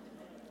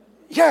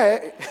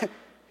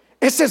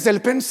 Ese es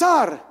el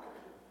pensar.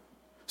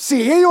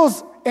 Si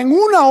ellos en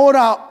 1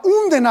 hora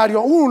 1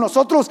 denario,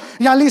 nosotros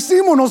ya lo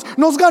hicimos,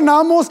 nos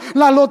ganamos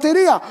la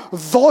lotería.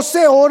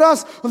 12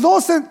 horas,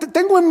 12,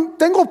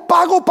 tengo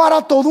pago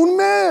para todo un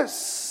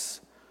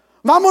mes.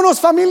 Vámonos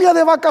familia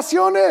de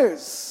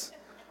vacaciones.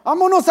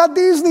 Vámonos a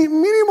Disney.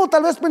 Mínimo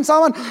tal vez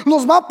pensaban,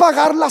 los va a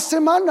pagar la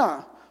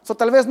semana.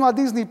 Tal vez no a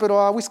Disney, pero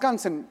a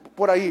Wisconsin,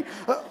 por ahí.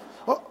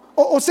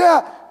 O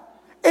sea,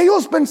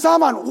 ellos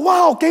pensaban,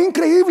 wow, qué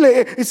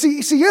increíble.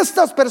 Si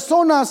estas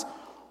personas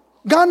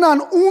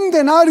ganan 1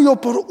 denario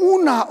por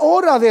 1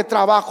 hora de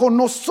trabajo,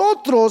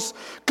 nosotros,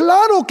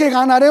 claro que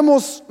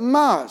ganaremos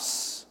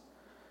más.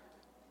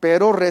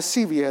 Pero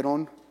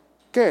recibieron,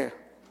 ¿qué?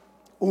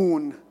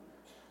 1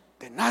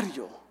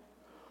 denario.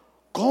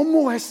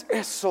 ¿Cómo es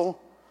eso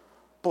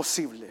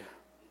posible?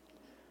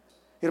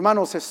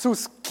 Hermanos,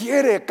 Jesús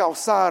quiere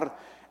causar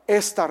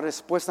esta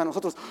respuesta a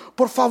nosotros.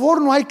 Por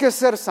favor, no hay que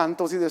ser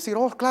santos y decir,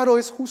 claro,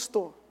 es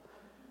justo.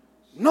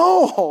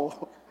 No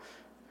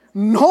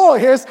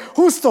es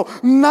justo.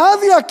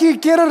 Nadie aquí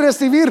quiere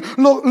recibir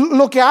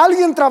lo que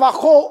alguien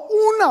trabajó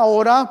 1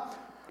 hora,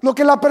 lo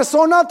que la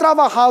persona ha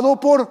trabajado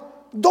por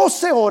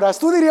 12 horas.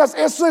 Tú dirías,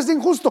 eso es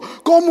injusto.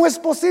 ¿Cómo es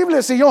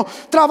posible si yo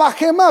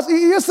trabajé más?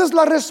 Y esa es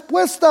la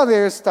respuesta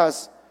de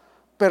estas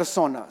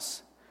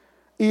personas.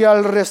 Y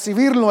al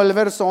recibirlo, el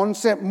verso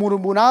 11,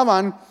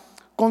 murmuraban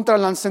contra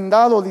el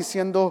hacendado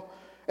diciendo,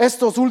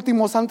 estos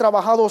últimos han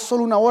trabajado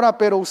solo 1 hora,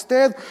 pero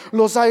usted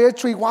los ha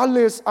hecho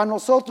iguales a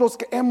nosotros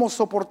que hemos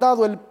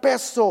soportado el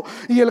peso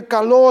y el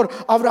calor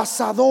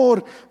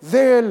abrasador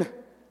del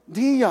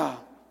día.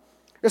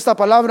 Esta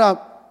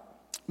palabra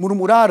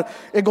murmurar,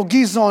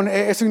 egogizon,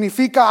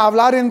 significa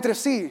hablar entre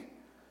sí.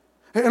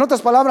 En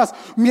otras palabras,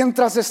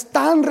 mientras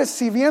están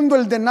recibiendo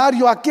el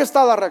denario, aquí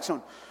está la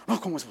reacción.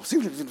 ¿Cómo es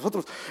posible? Si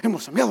nosotros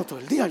hemos enviado todo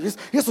el día y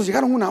estos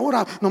llegaron 1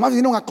 hora, nomás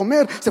vinieron a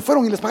comer, se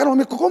fueron y les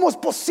pagaron. ¿Cómo es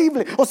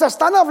posible? O sea,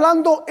 están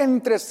hablando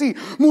entre sí,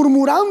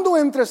 murmurando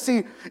entre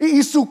sí.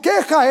 Y su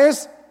queja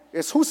es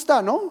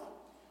justa, ¿no?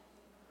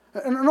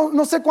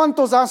 No sé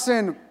cuántos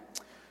hacen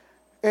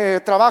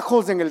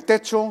trabajos en el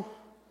techo,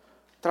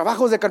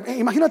 trabajos de carpintería.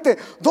 Imagínate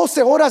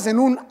 12 horas en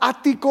un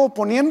ático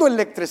poniendo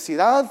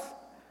electricidad.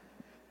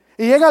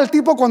 Y llega el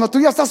tipo cuando tú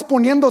ya estás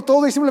poniendo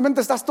todo y simplemente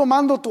estás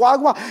tomando tu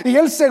agua, y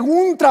él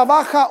según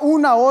trabaja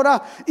 1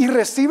 hora y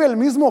recibe el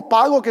mismo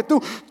pago que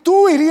tú.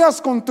 Tú irías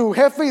con tu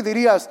jefe y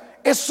dirías,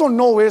 eso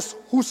no es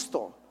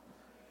justo.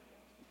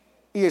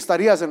 Y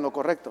estarías en lo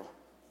correcto.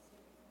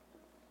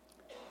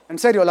 En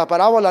serio, la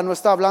parábola no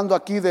está hablando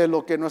aquí de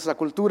lo que nuestra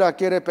cultura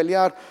quiere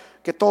pelear,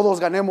 que todos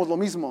ganemos lo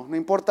mismo. No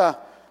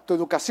importa tu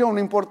educación, no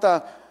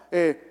importa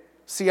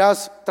si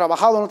has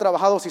trabajado o no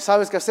trabajado, si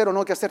sabes qué hacer o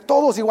no qué hacer,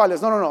 todos iguales.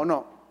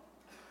 No.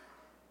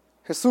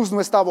 Jesús no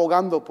está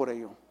abogando por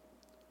ello.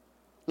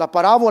 La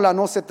parábola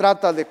no se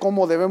trata de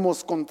cómo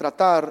debemos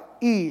contratar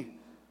y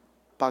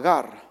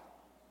pagar.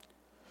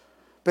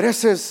 Pero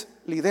esa es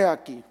la idea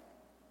aquí.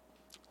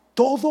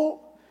 Todo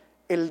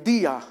el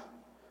día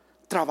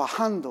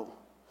trabajando,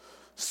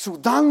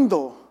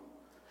 sudando,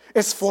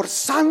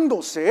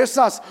 esforzándose,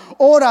 esas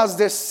horas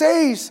de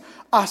 6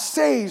 a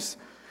 6,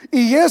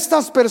 y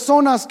estas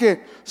personas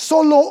que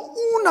solo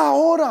 1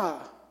 hora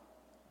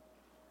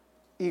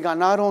y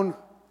ganaron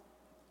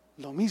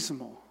lo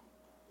mismo.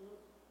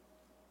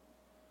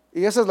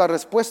 Y esa es la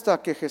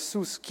respuesta que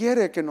Jesús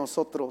quiere que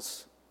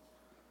nosotros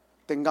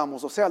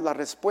tengamos. O sea, la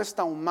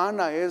respuesta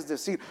humana es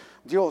decir,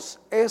 Dios,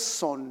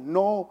 eso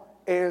no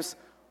es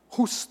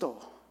justo.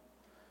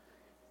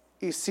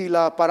 Y si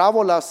la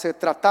parábola se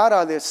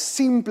tratara de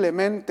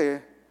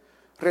simplemente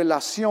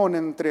relación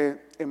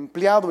entre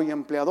empleado y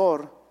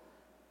empleador,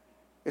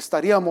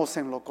 estaríamos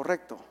en lo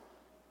correcto.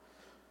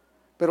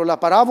 Pero la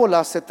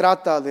parábola se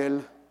trata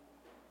del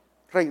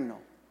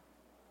reino.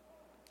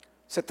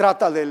 Se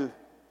trata del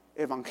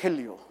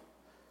evangelio.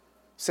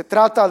 Se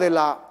trata de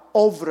la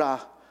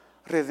obra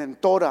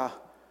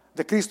redentora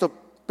de Cristo.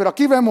 Pero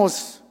aquí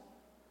vemos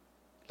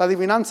la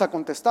adivinanza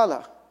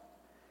contestada.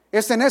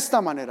 Es en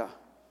esta manera.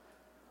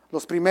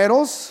 Los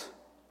primeros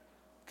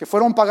que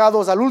fueron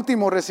pagados al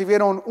último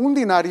recibieron 1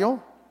 denario.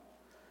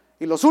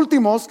 Y los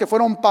últimos que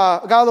fueron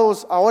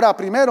pagados ahora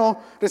primero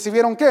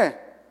recibieron ¿qué?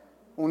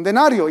 1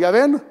 denario. ¿Ya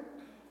ven?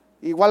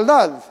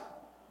 Igualdad.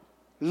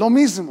 Lo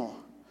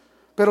mismo.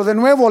 Pero de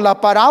nuevo, la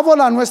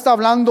parábola no está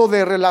hablando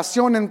de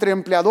relación entre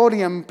empleador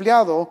y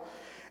empleado,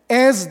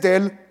 es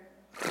del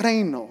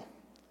reino.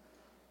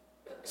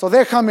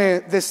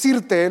 Déjame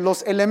decirte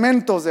los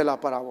elementos de la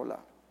parábola.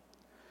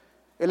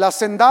 El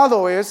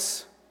hacendado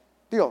es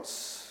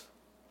Dios.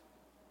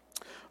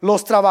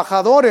 Los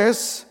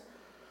trabajadores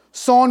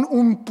son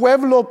un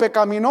pueblo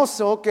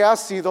pecaminoso que ha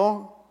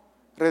sido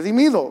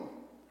redimido.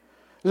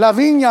 La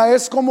viña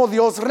es como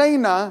Dios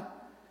reina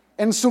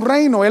en su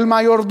reino. El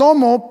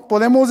mayordomo,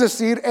 podemos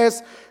decir,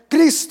 es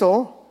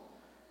Cristo,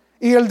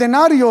 y el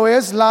denario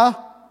es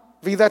la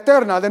vida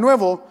eterna. De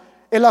nuevo,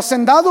 el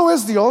hacendado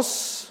es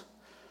Dios,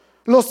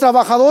 los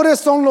trabajadores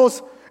son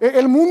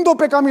el mundo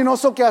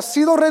pecaminoso que ha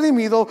sido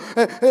redimido.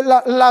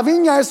 La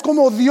viña es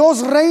como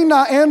Dios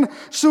reina en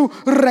su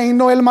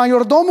reino. El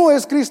mayordomo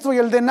es Cristo y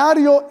el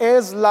denario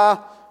es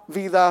la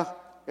vida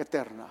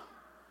eterna.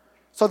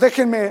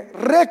 Déjenme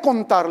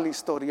recontar la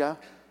historia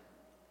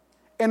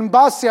en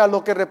base a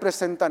lo que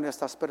representan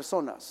estas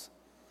personas.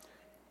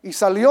 Y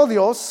salió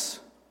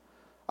Dios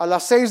a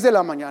las 6 de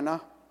la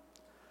mañana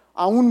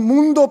a un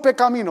mundo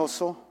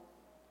pecaminoso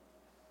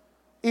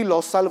y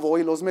los salvó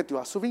y los metió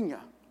a su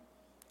viña.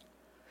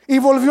 Y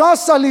volvió a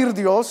salir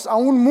Dios a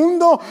un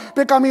mundo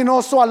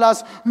pecaminoso a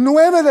las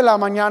 9 de la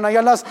mañana y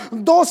a las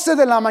 12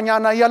 de la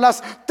mañana y a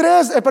las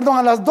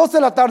 2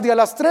 de la tarde y a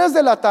las 3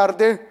 de la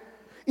tarde.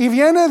 Y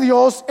viene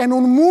Dios en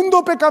un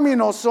mundo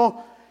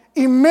pecaminoso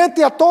y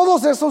mete a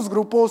todos esos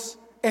grupos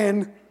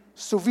en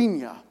su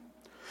viña.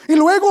 Y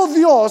luego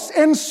Dios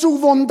en su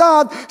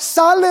bondad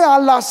sale a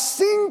las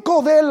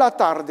 5 de la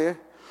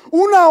tarde,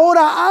 una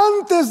hora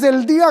antes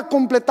del día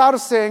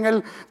completarse en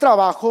el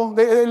trabajo,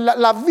 de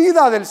la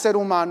vida del ser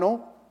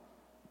humano.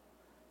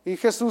 Y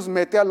Jesús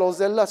mete a los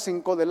de las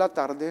 5 de la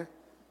tarde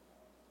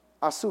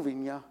a su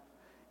viña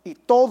y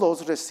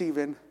todos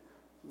reciben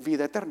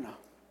vida eterna.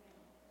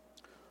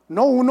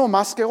 No uno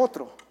más que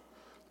otro,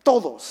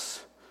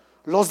 todos.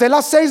 Los de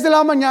las 6 de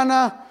la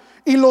mañana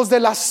y los de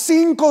las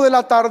 5 de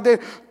la tarde,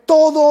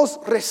 todos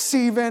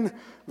reciben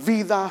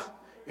vida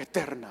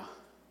eterna.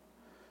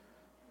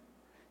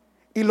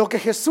 Y lo que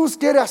Jesús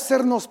quiere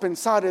hacernos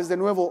pensar es de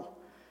nuevo,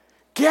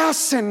 ¿qué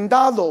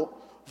hacendado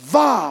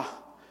va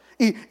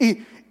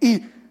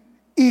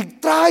y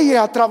trae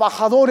a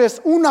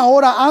trabajadores una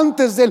hora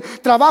antes del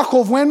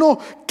trabajo bueno?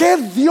 ¿Qué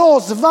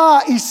Dios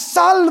va y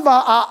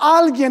salva a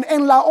alguien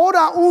en la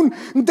hora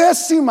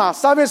 1/10?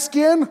 ¿Sabes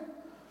quién?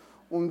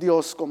 Un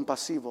Dios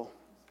compasivo,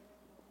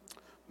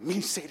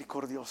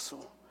 misericordioso,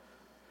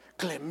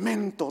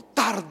 clemento,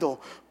 tardo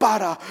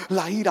para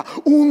la ira,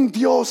 un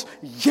Dios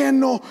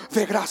lleno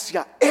de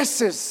gracia.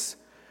 Ese es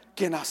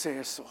quien hace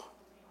eso.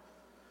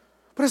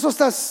 Por eso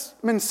estos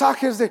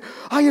mensajes de,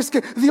 es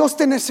que Dios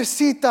te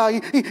necesita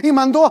y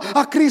mandó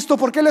a Cristo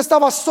porque Él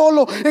estaba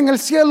solo en el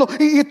cielo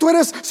y tú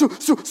eres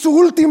su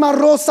última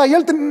rosa y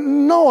Él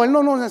no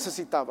nos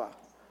necesitaba.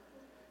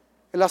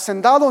 El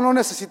hacendado no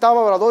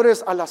necesitaba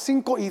oradores a las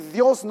 5 y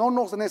Dios no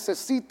nos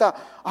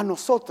necesita a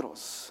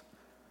nosotros.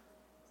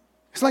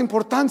 Es la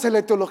importancia de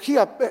la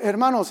teología,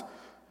 hermanos.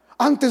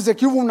 Antes de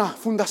que hubo una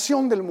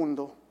fundación del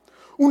mundo,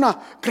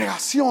 una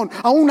creación,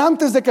 aún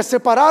antes de que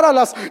separara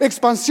las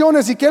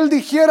expansiones y que Él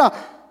dijera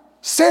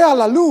sea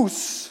la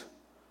luz,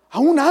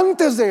 aún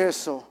antes de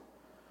eso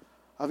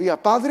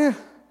había Padre,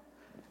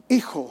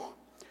 Hijo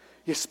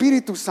y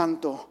Espíritu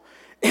Santo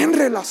en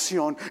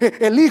relación,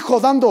 el Hijo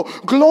dando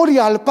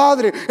gloria al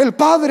Padre, el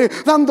Padre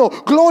dando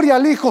gloria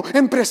al Hijo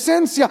en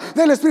presencia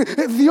del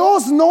Espíritu.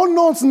 Dios no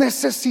nos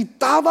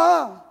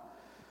necesitaba,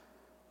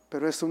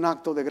 pero es un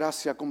acto de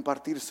gracia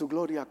compartir su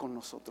gloria con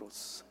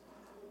nosotros.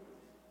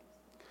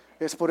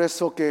 Es por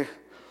eso que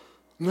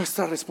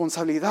nuestra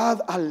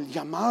responsabilidad al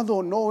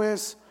llamado no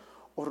es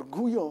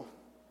orgullo,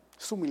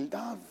 es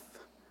humildad.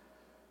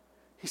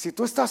 Y si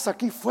tú estás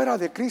aquí fuera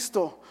de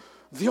Cristo,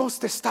 Dios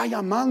te está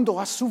llamando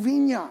a su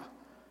viña,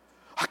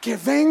 a que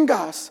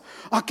vengas,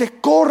 a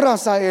que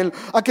corras a Él,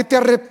 a que te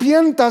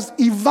arrepientas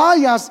y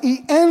vayas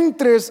y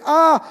entres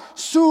a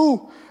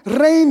su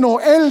reino.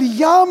 Él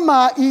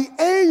llama y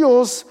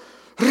ellos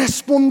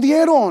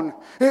respondieron.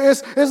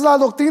 Es la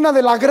doctrina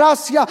de la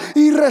gracia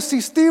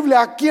irresistible.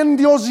 A quien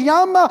Dios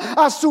llama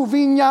a su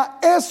viña,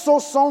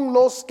 esos son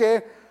los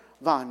que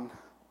van.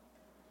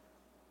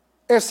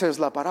 Esa es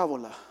la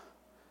parábola.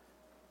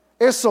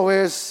 Eso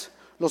es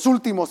los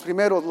últimos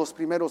primeros, los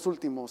primeros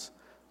últimos.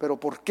 Pero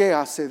 ¿por qué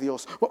hace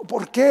Dios?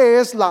 ¿Por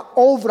qué es la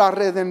obra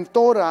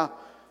redentora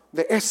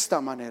de esta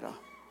manera?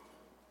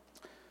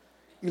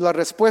 Y la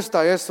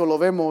respuesta a eso lo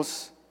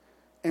vemos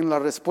en la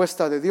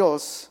respuesta de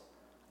Dios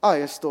a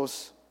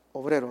estos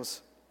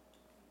obreros.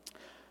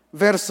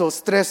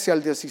 Versos 13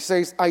 al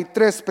 16, hay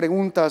 3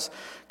 preguntas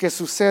que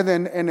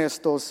suceden en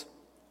estos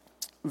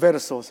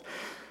versos.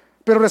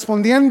 Pero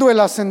respondiendo el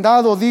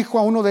hacendado dijo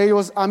a uno de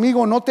ellos: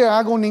 amigo, no te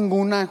hago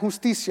ninguna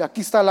injusticia.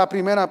 Aquí está la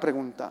primera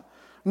pregunta.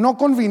 ¿No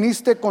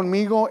conviniste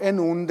conmigo en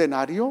un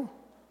denario?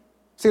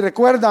 Si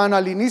recuerdan,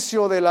 al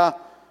inicio de la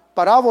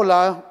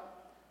parábola,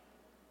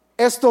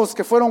 estos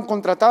que fueron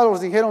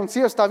contratados dijeron: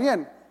 sí, está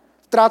bien,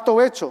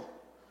 trato hecho.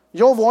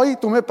 Yo voy y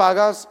tú me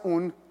pagas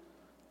un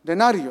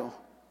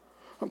denario.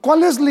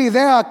 ¿Cuál es la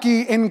idea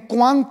aquí en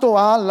cuanto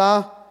a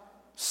la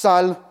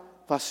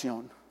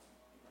salvación?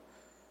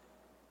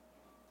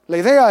 La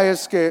idea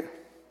es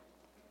que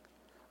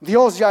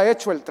Dios ya ha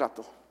hecho el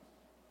trato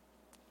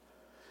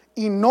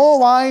y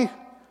no hay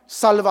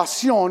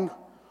salvación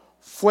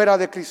fuera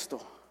de Cristo.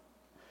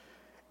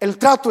 el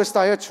trato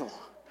está hecho.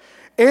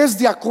 Es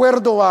de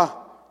acuerdo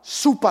a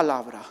su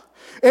palabra.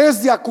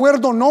 Es de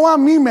acuerdo no a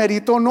mi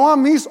mérito, no a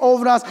mis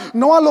obras,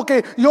 no a lo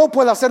que yo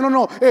pueda hacer.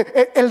 No.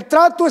 El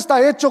trato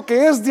está hecho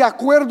que es de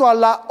acuerdo a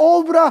la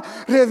obra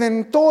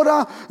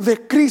redentora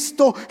de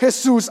Cristo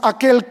Jesús.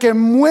 Aquel que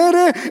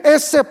muere,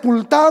 es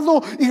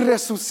sepultado y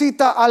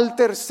resucita al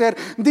tercer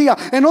día.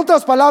 En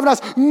otras palabras,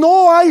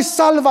 no hay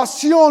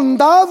salvación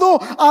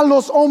dado a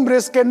los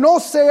hombres que no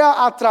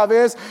sea a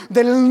través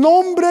del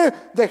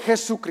nombre de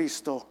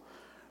Jesucristo.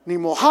 Ni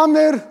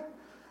Mohammed,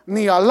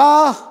 ni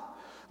Alá,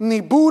 ni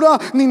Buda,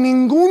 ni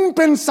ningún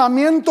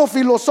pensamiento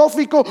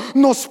filosófico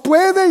nos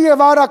puede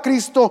llevar a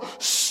Cristo.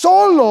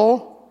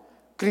 Solo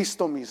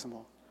Cristo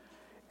mismo.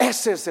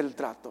 Ese es el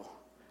trato.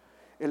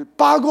 El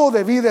pago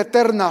de vida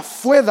eterna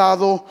fue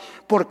dado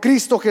por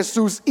Cristo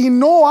Jesús y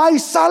no hay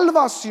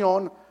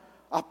salvación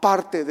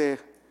aparte de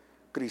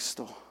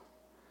Cristo.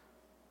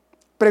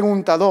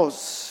 Pregunta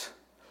 2.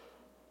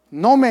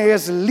 No me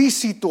es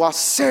lícito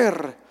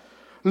hacer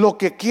lo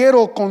que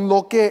quiero con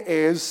lo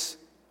que es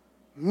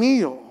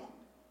mío.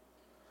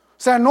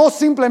 O sea, no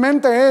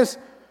simplemente es,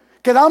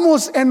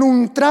 quedamos en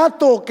un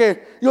trato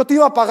que yo te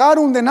iba a pagar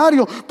un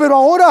denario, pero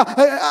ahora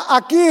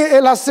aquí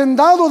el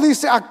hacendado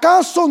dice,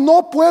 ¿acaso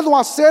no puedo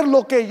hacer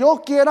lo que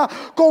yo quiera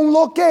con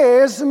lo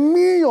que es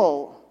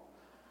mío?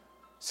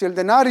 Si el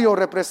denario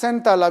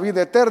representa la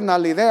vida eterna,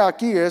 la idea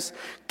aquí es,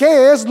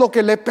 ¿qué es lo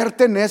que le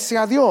pertenece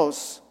a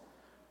Dios?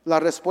 La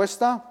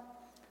respuesta,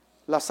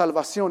 la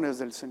salvación es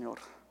del Señor.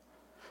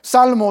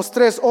 Salmos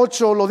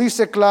 3:8 lo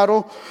dice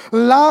claro: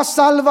 la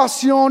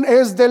salvación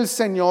es del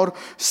Señor,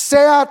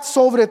 sea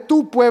sobre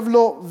tu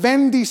pueblo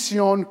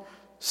bendición,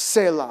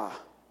 Selah.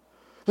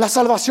 La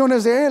salvación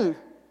es de Él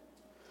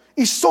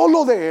y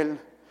solo de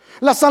Él.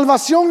 La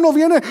salvación no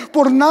viene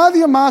por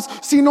nadie más,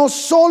 sino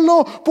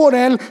solo por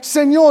el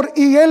Señor.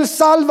 Y Él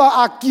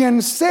salva a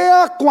quien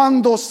sea,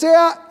 cuando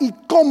sea y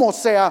como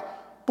sea.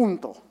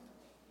 Punto.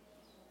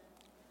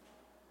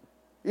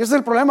 Y ese es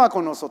el problema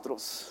con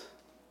nosotros,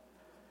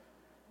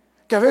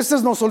 que a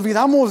veces nos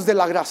olvidamos de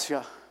la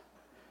gracia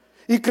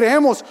y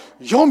creemos,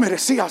 yo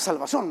merecía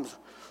salvación,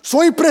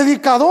 soy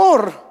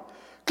predicador,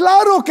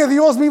 claro que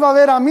Dios me iba a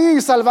ver a mí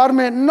y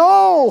salvarme.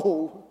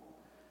 No,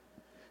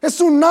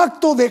 es un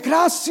acto de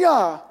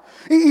gracia.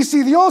 Y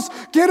si Dios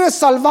quiere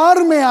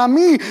salvarme a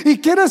mí y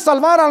quiere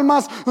salvar al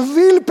más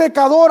vil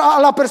pecador, a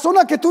la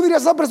persona que tú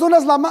dirías, esa persona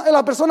es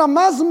la persona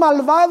más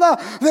malvada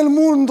del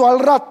mundo, al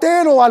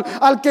ratero,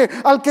 al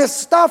que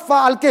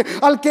estafa, al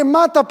que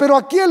mata, pero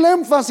aquí el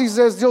énfasis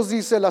es, Dios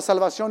dice, la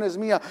salvación es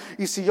mía.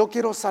 Y si yo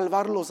quiero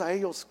salvarlos a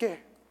ellos,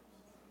 ¿qué?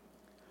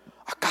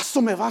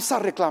 ¿Acaso me vas a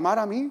reclamar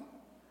a mí?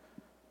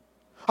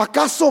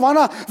 ¿Acaso van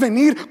a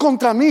venir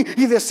contra mí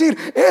y decir,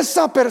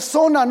 esa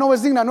persona no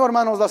es digna? No,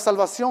 hermanos, la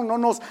salvación no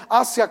nos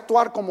hace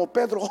actuar como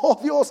Pedro. Oh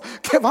Dios,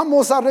 ¿qué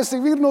vamos a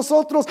recibir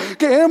nosotros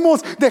que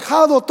hemos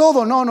dejado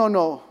todo?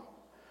 No.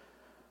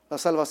 La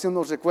salvación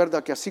nos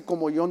recuerda que así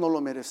como yo no lo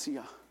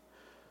merecía,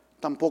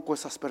 tampoco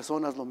esas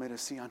personas lo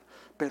merecían,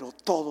 pero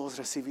todos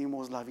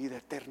recibimos la vida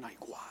eterna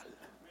igual.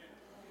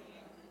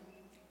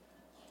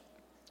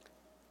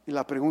 Y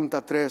la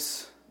pregunta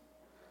 3: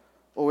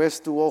 ¿o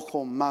es tu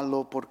ojo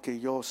malo porque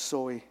yo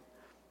soy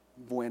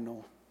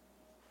bueno?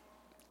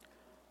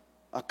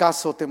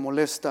 ¿Acaso te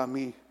molesta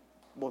mi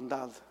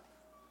bondad?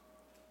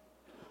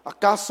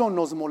 ¿Acaso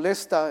nos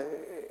molesta?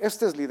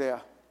 Esta es la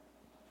idea.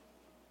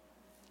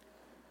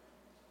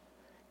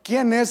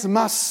 ¿Quién es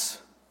más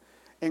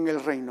en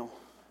el reino?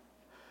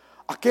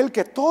 Aquel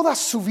que toda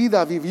su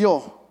vida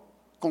vivió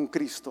con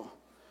Cristo,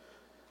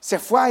 se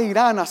fue a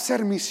Irán a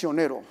ser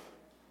misionero,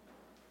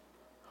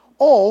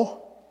 o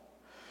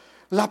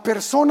la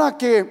persona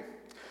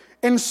que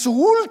en su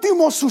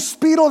último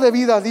suspiro de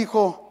vida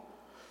dijo,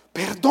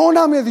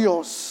 perdóname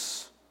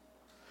Dios,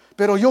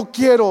 pero yo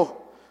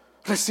quiero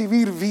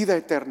recibir vida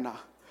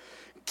eterna?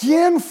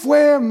 ¿Quién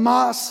fue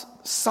más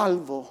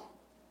salvo?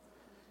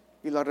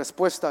 Y la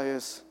respuesta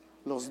es,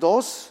 los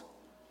dos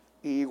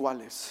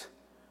iguales.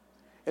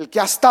 El que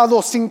ha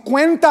estado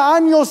 50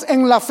 años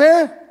en la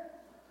fe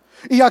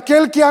y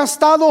aquel que ha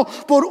estado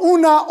por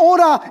 1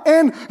 hora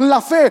en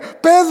la fe.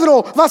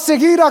 Pedro va a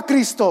seguir a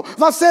Cristo,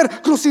 va a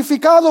ser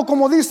crucificado,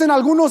 como dicen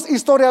algunos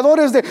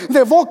historiadores,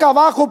 de boca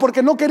abajo,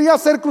 porque no quería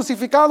ser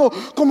crucificado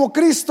como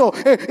Cristo,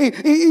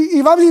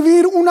 y va a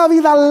vivir una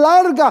vida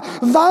larga,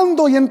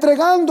 dando y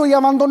entregando y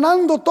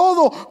abandonando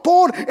todo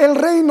por el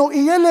reino.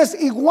 Y él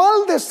es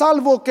igual de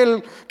salvo que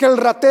el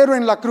ratero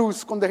en la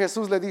cruz, donde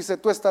Jesús le dice,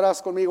 tú estarás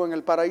conmigo en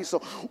el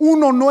paraíso.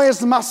 Uno no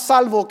es más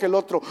salvo que el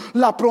otro.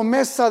 La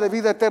promesa de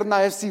vida eterna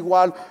es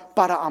igual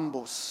para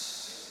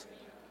ambos.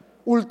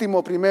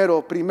 Último,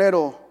 primero,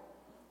 primero,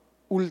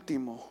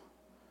 último.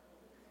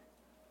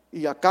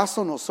 ¿Y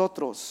acaso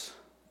nosotros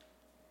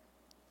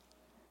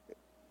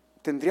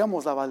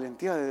tendríamos la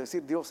valentía de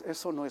decir, Dios,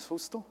 eso no es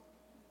justo?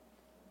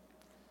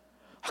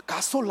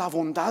 ¿Acaso la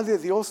bondad de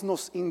Dios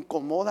nos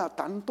incomoda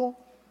tanto?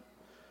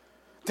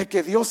 De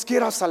que Dios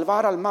quiera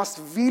salvar al más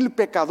vil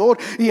pecador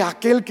y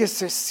aquel que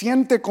se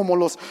siente como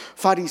los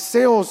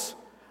fariseos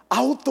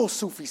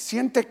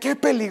autosuficiente. Qué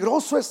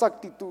peligroso esa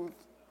actitud.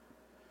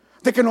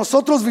 De que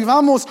nosotros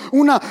vivamos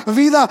una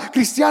vida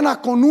cristiana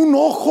con un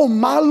ojo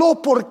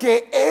malo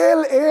porque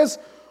Él es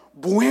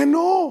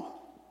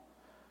bueno.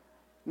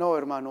 No,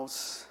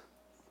 hermanos,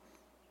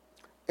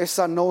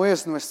 esa no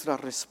es nuestra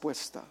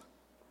respuesta.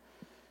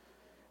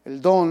 El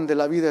don de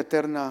la vida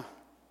eterna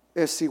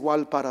es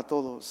igual para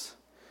todos.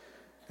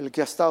 El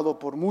que ha estado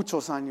por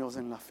muchos años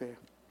en la fe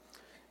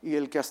y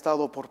el que ha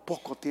estado por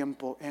poco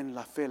tiempo en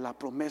la fe. La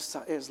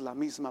promesa es la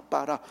misma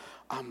para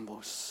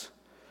ambos.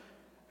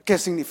 ¿Qué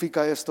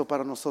significa esto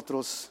para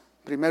nosotros?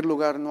 En primer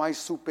lugar, no hay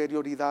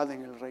superioridad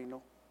en el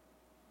reino.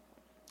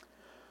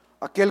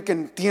 Aquel que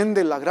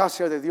entiende la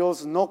gracia de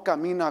Dios no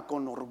camina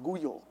con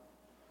orgullo.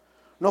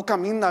 No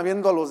camina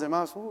viendo a los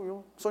demás.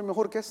 Yo soy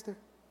mejor que este.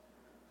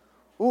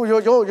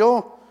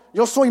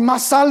 Yo soy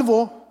más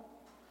salvo.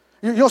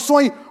 Yo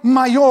soy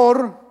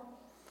mayor.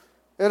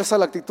 Esa es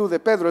la actitud de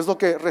Pedro. Es lo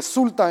que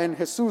resulta en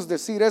Jesús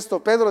decir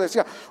esto. Pedro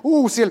decía,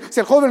 si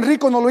el joven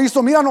rico no lo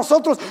hizo, mira,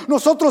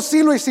 nosotros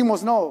sí lo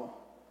hicimos. No.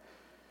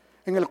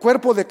 En el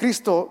cuerpo de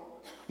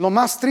Cristo, lo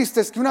más triste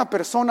es que una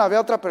persona ve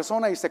a otra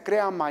persona y se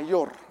crea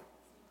mayor,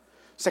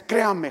 se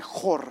crea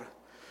mejor,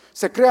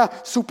 se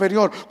crea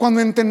superior.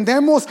 Cuando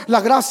entendemos la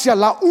gracia,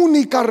 la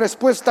única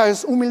respuesta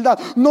es humildad.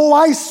 No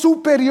hay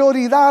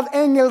superioridad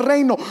en el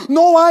reino,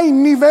 no hay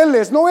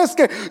niveles. No es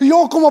que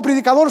yo como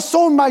predicador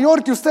soy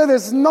mayor que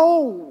ustedes,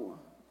 no.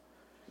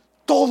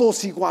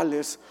 Todos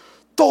iguales,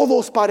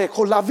 todos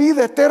parejos. La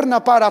vida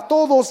eterna para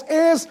todos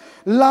es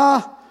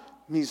la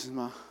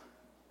misma.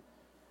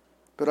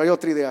 Pero hay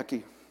otra idea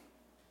aquí.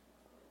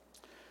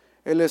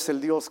 Él es el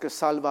Dios que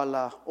salva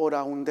la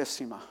hora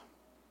undécima,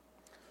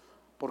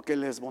 porque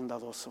Él es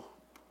bondadoso.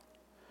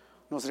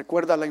 Nos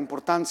recuerda la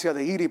importancia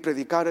de ir y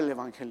predicar el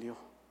evangelio.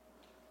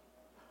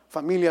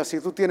 Familia,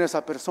 si tú tienes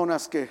a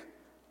personas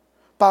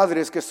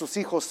padres que sus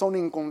hijos son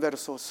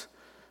inconversos,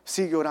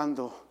 sigue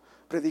orando,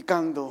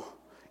 predicando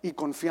y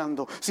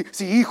confiando.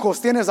 Si hijos,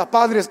 tienes a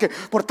padres que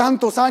por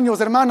tantos años,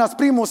 hermanas,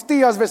 primos,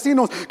 tías,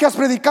 vecinos, que has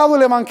predicado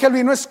el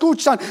evangelio y no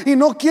escuchan y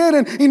no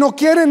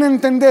quieren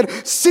entender,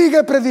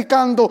 sigue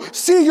predicando,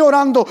 sigue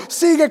orando,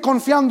 sigue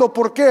confiando.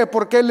 ¿Por qué?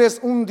 Porque Él es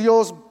un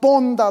Dios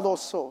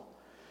bondadoso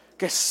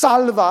que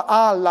salva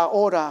a la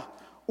hora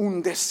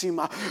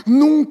undécima.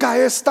 Nunca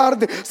es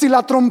tarde. Si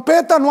la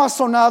trompeta no ha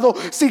sonado,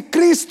 si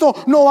Cristo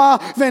no ha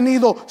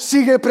venido,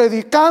 sigue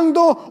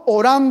predicando,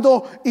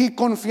 orando y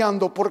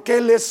confiando, porque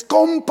Él es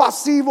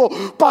compasivo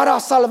para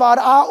salvar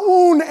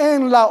aún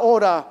en la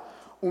hora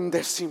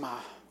undécima.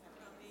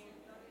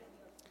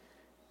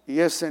 Y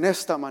es en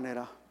esta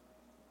manera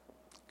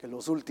que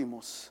los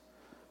últimos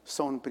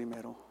son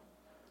primero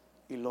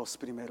y los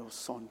primeros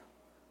son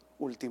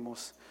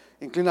últimos.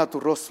 Inclina tu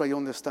rostro ahí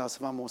donde estás.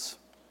 Vamos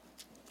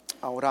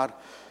a orar.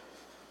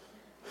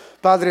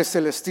 Padre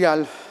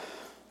celestial,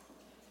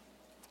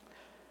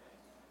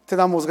 te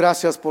damos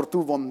gracias por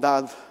tu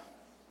bondad.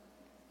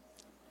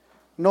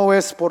 No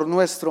es por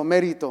nuestro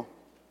mérito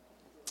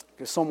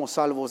que somos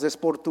salvos, es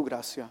por tu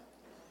gracia.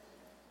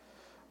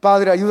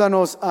 Padre,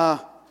 ayúdanos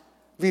a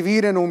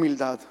vivir en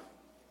humildad,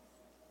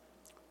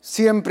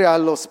 siempre a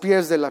los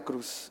pies de la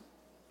cruz,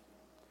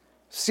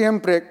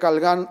 siempre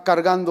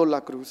cargando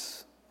la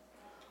cruz.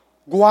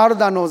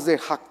 Guárdanos de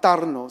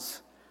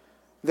jactarnos,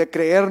 de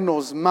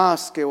creernos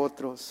más que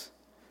otros.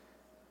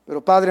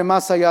 Pero Padre,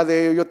 más allá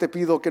de ello, yo te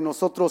pido que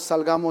nosotros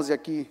salgamos de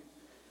aquí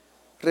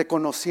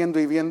reconociendo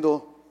y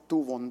viendo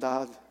tu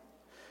bondad,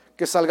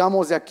 que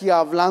salgamos de aquí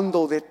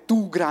hablando de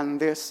tu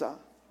grandeza,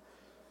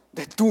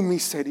 de tu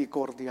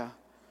misericordia,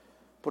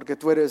 porque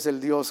tú eres el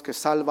Dios que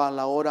salva a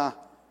la hora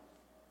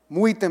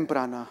muy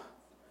temprana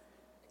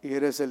y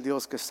eres el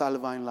Dios que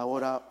salva en la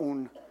hora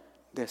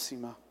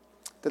undécima.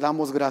 Te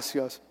damos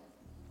gracias.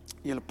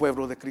 Y el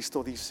pueblo de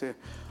Cristo dice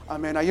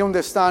amén. Ahí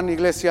donde están,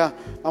 iglesia,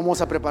 vamos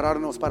a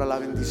prepararnos para la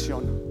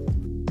bendición.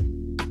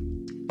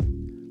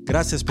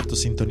 Gracias por tu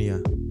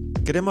sintonía.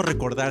 Queremos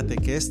recordarte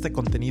que este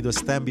contenido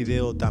está en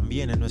video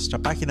también en nuestra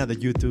página de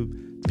YouTube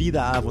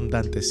Vida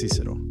Abundante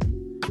Cícero.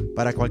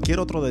 Para cualquier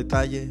otro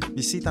detalle,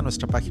 visita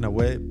nuestra página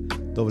web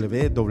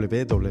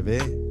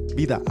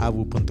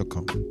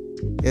www.vidaabu.com.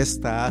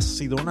 Esta ha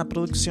sido una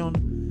producción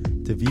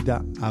de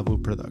Vida Abu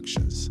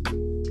Productions.